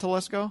knock on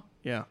Telesco?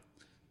 Yeah.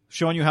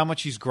 Showing you how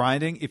much he's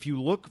grinding. If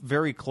you look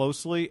very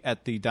closely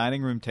at the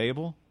dining room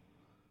table,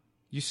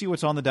 you see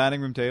what's on the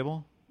dining room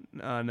table?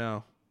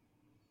 No.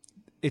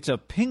 It's a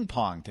ping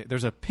pong.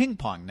 There's a ping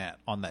pong net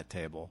on that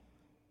table.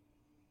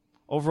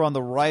 Over on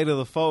the right of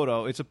the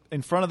photo,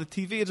 in front of the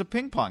TV. It's a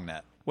ping pong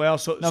net. Well,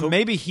 so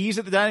maybe he's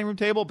at the dining room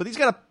table, but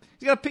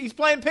he's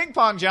playing ping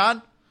pong,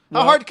 John.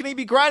 How hard can he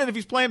be grinding if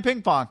he's playing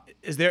ping pong?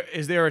 Is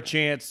there a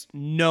chance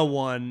no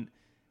one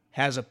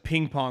has a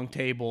ping pong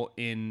table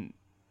in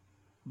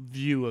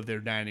view of their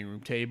dining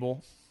room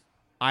table?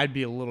 I'd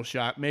be a little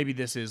shocked. Maybe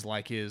this is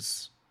like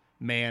his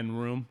man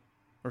room.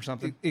 or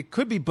something. It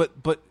could be, but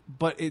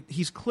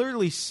he's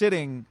clearly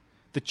sitting.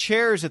 The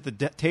chairs at the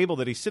table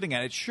that he's sitting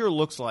at, it sure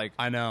looks like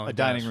a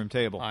dining room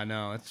table. I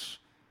know.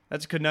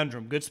 That's a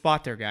conundrum. Good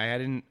spot there,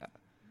 guy.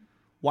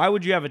 Why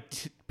would you have a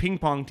ping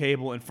pong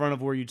table in front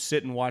of where you'd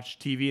sit and watch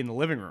TV in the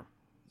living room?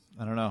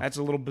 I don't know. That's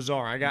a little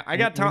bizarre. I got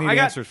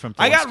answers from Telesco.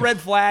 I got red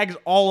flags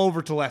all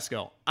over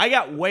Telesco. I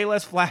got way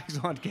less flags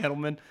on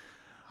Kettleman.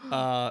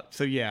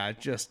 So yeah,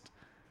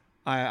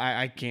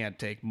 I can't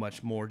take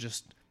much more.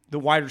 Just the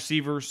wide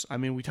receivers. I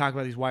mean, we talk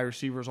about these wide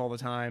receivers all the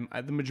time.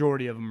 The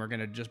majority of them are going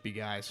to just be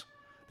guys.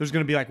 There's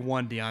going to be like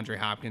one DeAndre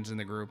Hopkins in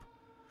the group.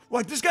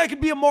 Like, this guy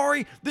could be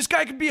Amari. This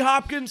guy could be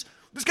Hopkins.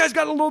 This guy's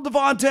got a little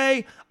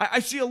Devontae. I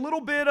see a little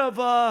bit of,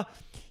 I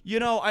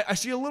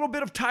see a little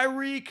bit of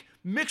Tyreek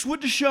mixed with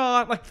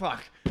Deshaun. Like,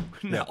 fuck.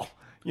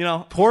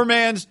 No. Poor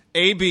man's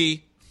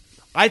AB.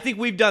 I think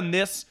we've done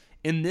this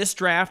in this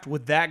draft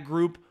with that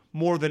group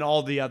more than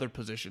all the other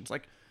positions.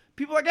 Like,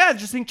 people are like, I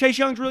just think Chase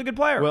Young's a really good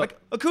player. Well, like,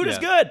 Okuda's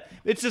good.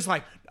 It's just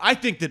like, I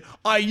think that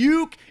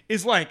Ayuk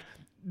is like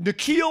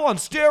N'Keal on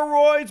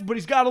steroids, but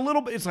he's got a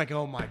little bit. It's like,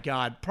 oh my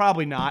God,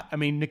 probably not. I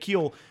mean,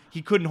 N'Keal,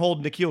 he couldn't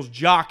hold N'Keal's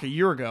jock a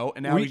year ago,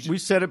 and now we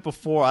said it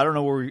before. I don't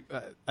know where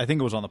I think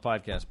it was on the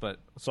podcast, but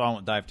so I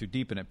won't dive too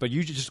deep in it. But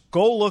you just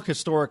go look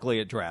historically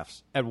at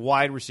drafts at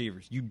wide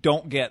receivers. You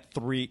don't get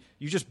three.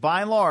 You just by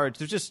and large,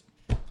 there's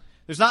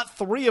not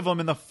three of them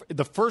in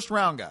the first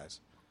round guys.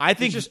 I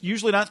think there's just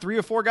usually not 3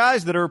 or 4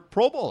 guys that are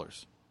Pro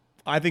Bowlers.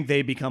 I think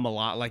they become a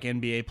lot like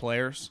NBA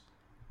players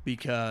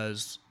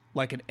because.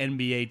 Like an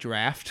NBA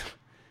draft,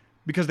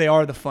 because they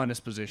are the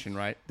funnest position,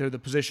 right? They're the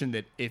position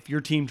that if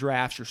your team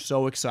drafts, you're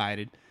so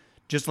excited,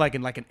 just like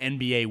in like an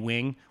NBA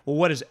wing. Well,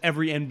 what is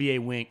every NBA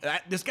wing?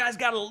 This guy's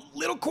got a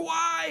little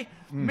Kawhi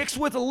mixed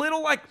with a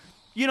little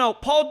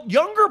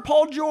younger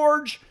Paul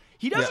George.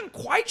 He doesn't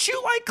quite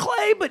shoot like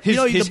Clay, but his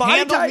the body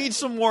handle type needs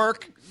some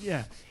work.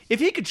 Yeah.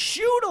 If he could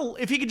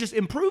if he could just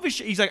improve his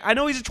he's like, I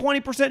know he's a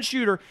 20%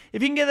 shooter.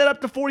 If he can get that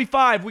up to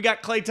 45, we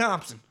got Klay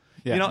Thompson.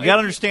 Yeah, you got to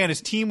understand his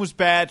team was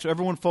bad, so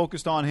everyone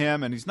focused on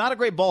him, and he's not a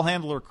great ball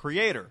handler or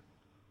creator.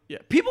 Yeah,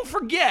 people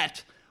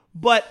forget,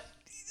 but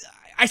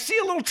I see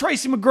a little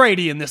Tracy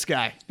McGrady in this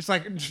guy. It's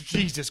like,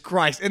 Jesus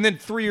Christ. And then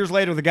 3 years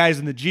later, the guy's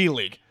in the G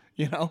League,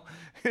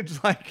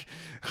 It's like,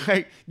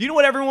 you know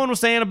what everyone was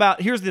saying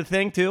about, here's the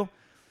thing, too.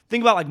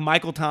 Think about, like,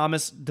 Michael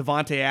Thomas,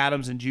 Devontae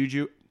Adams, and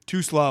Juju.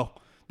 Too slow.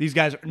 These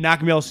guys are not going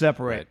to be able to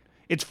separate. Right.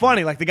 It's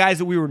funny, like, the guys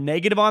that we were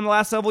negative on the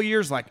last several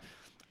years, like,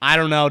 I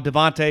don't know.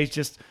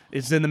 Devontae's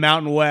it's in the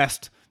Mountain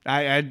West.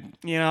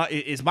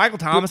 Is Michael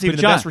Thomas even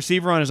the best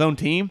receiver on his own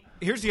team?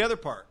 Here's the other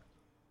part.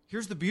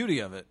 Here's the beauty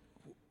of it.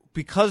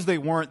 Because they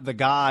weren't the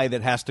guy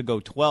that has to go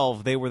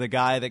 12, they were the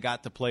guy that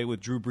got to play with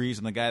Drew Brees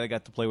and the guy that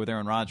got to play with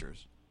Aaron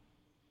Rodgers.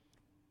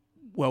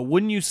 Well,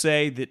 wouldn't you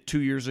say that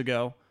 2 years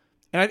ago?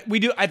 And we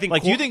do. I think.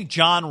 Like, do you think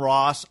John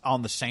Ross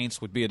on the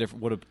Saints would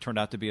have turned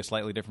out to be a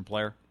slightly different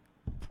player?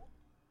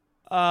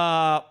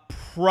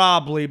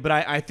 Probably, but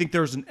I think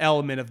there's an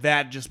element of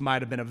that. Just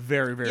might have been a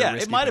very, very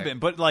risky it might have pick. been,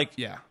 but like,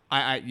 yeah,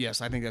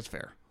 yes, I think that's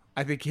fair.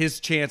 I think his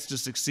chance to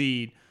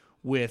succeed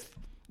with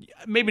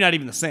maybe not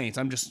even the Saints.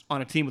 I'm just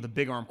on a team with a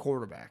big arm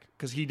quarterback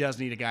because he does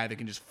need a guy that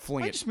can just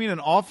fling it. I just mean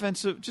an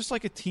offensive, just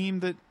like a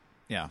team that,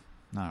 I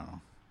don't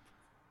know.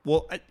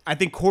 Well, I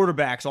think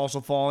quarterbacks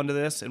also fall into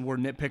this, and we're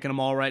nitpicking them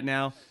all right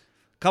now.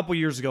 A couple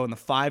years ago in the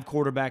 5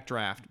 quarterback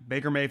draft,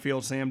 Baker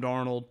Mayfield, Sam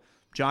Darnold,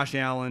 Josh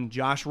Allen,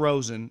 Josh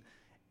Rosen.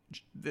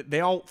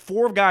 They all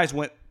 4 guys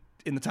went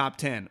in the top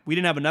 10. We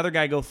didn't have another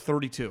guy go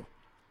 32.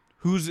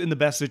 Who's in the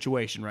best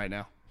situation right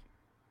now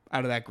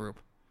out of that group?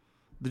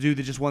 The dude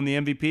that just won the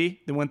MVP,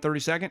 that went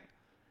 32nd?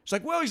 It's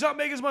like, well, he's not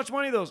making as much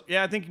money, though.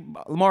 Yeah, I think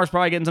Lamar's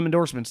probably getting some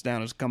endorsements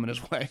down is coming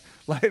his way.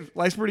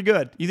 Life's pretty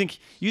good. You think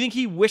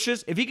he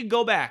wishes, if he could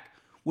go back,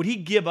 would he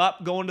give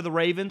up going to the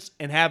Ravens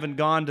and having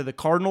gone to the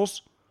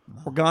Cardinals?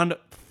 Or gone to,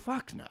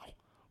 fuck no.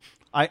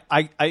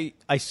 I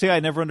say I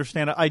never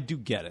understand it. I do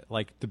get it,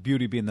 like the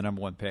beauty being the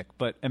number 1 pick.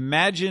 But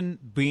imagine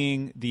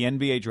being the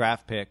NBA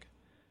draft pick.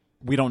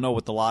 We don't know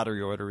what the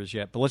lottery order is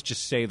yet, but let's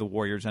just say the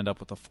Warriors end up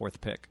with the 4th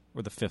pick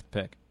or the 5th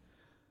pick.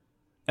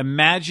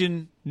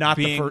 Imagine not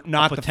being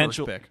the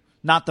first pick.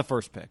 Not the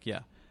first pick,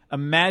 yeah.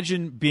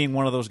 Imagine being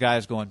one of those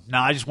guys going,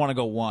 I just want to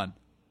go 1.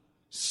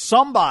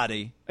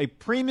 Somebody, a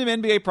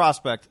premium NBA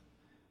prospect.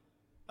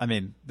 I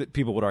mean,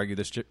 people would argue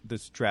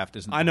this draft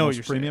isn't the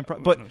most premium,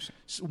 but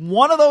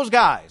one of those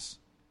guys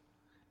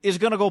is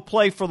going to go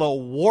play for the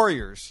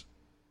Warriors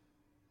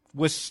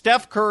with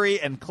Steph Curry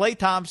and Klay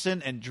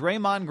Thompson and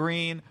Draymond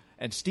Green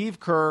and Steve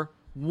Kerr.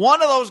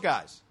 One of those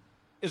guys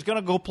is going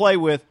to go play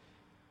with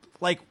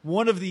like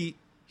one of the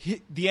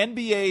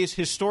NBA's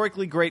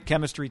historically great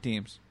chemistry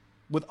teams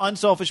with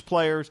unselfish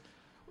players,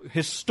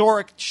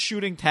 historic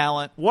shooting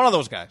talent. One of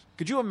those guys.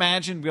 Could you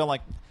imagine being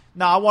like,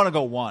 I want to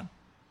go 1.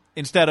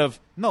 Instead of,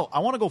 no, I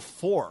want to go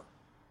 4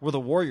 where the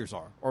Warriors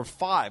are, or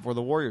 5 where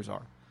the Warriors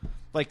are.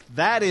 Like,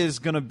 that is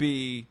going to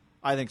be,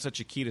 I think, such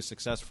a key to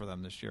success for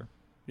them this year.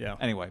 Yeah.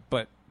 Anyway,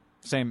 but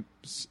same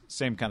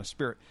kind of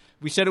spirit.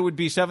 We said it would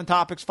be 7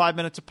 topics, 5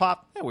 minutes a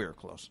pop. Yeah, we were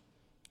close.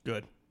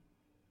 Good.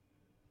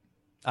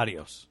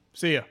 Adios.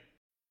 See ya.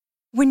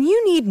 When you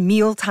need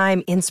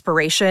mealtime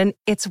inspiration,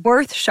 it's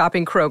worth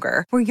shopping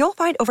Kroger, where you'll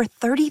find over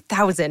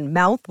 30,000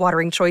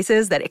 mouth-watering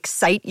choices that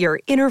excite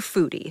your inner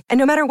foodie. And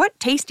no matter what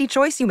tasty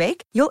choice you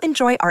make, you'll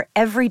enjoy our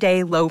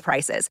everyday low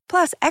prices,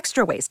 plus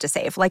extra ways to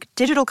save, like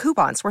digital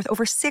coupons worth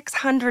over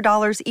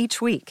 $600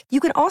 each week. You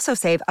can also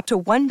save up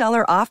to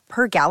 $1 off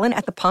per gallon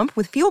at the pump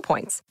with fuel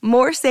points.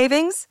 More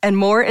savings and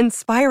more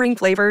inspiring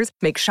flavors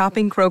make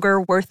shopping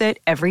Kroger worth it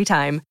every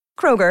time.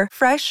 Kroger,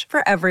 fresh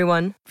for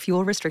everyone.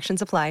 Fuel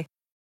restrictions apply.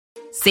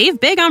 Save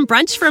big on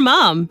brunch for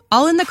mom,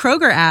 all in the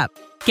Kroger app.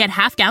 Get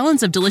half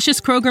gallons of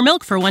delicious Kroger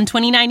milk for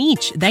 $1.29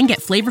 each. Then get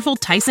flavorful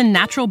Tyson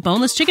natural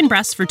boneless chicken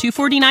breasts for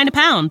 $2.49 a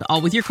pound,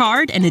 all with your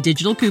card and a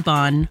digital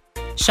coupon.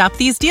 Shop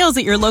these deals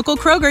at your local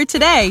Kroger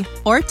today,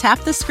 or tap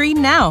the screen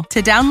now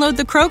to download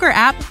the Kroger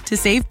app to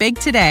save big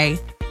today.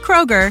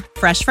 Kroger,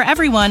 fresh for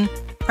everyone.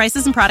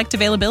 Prices and product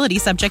availability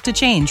subject to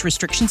change.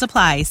 Restrictions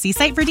apply. See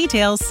site for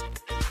details.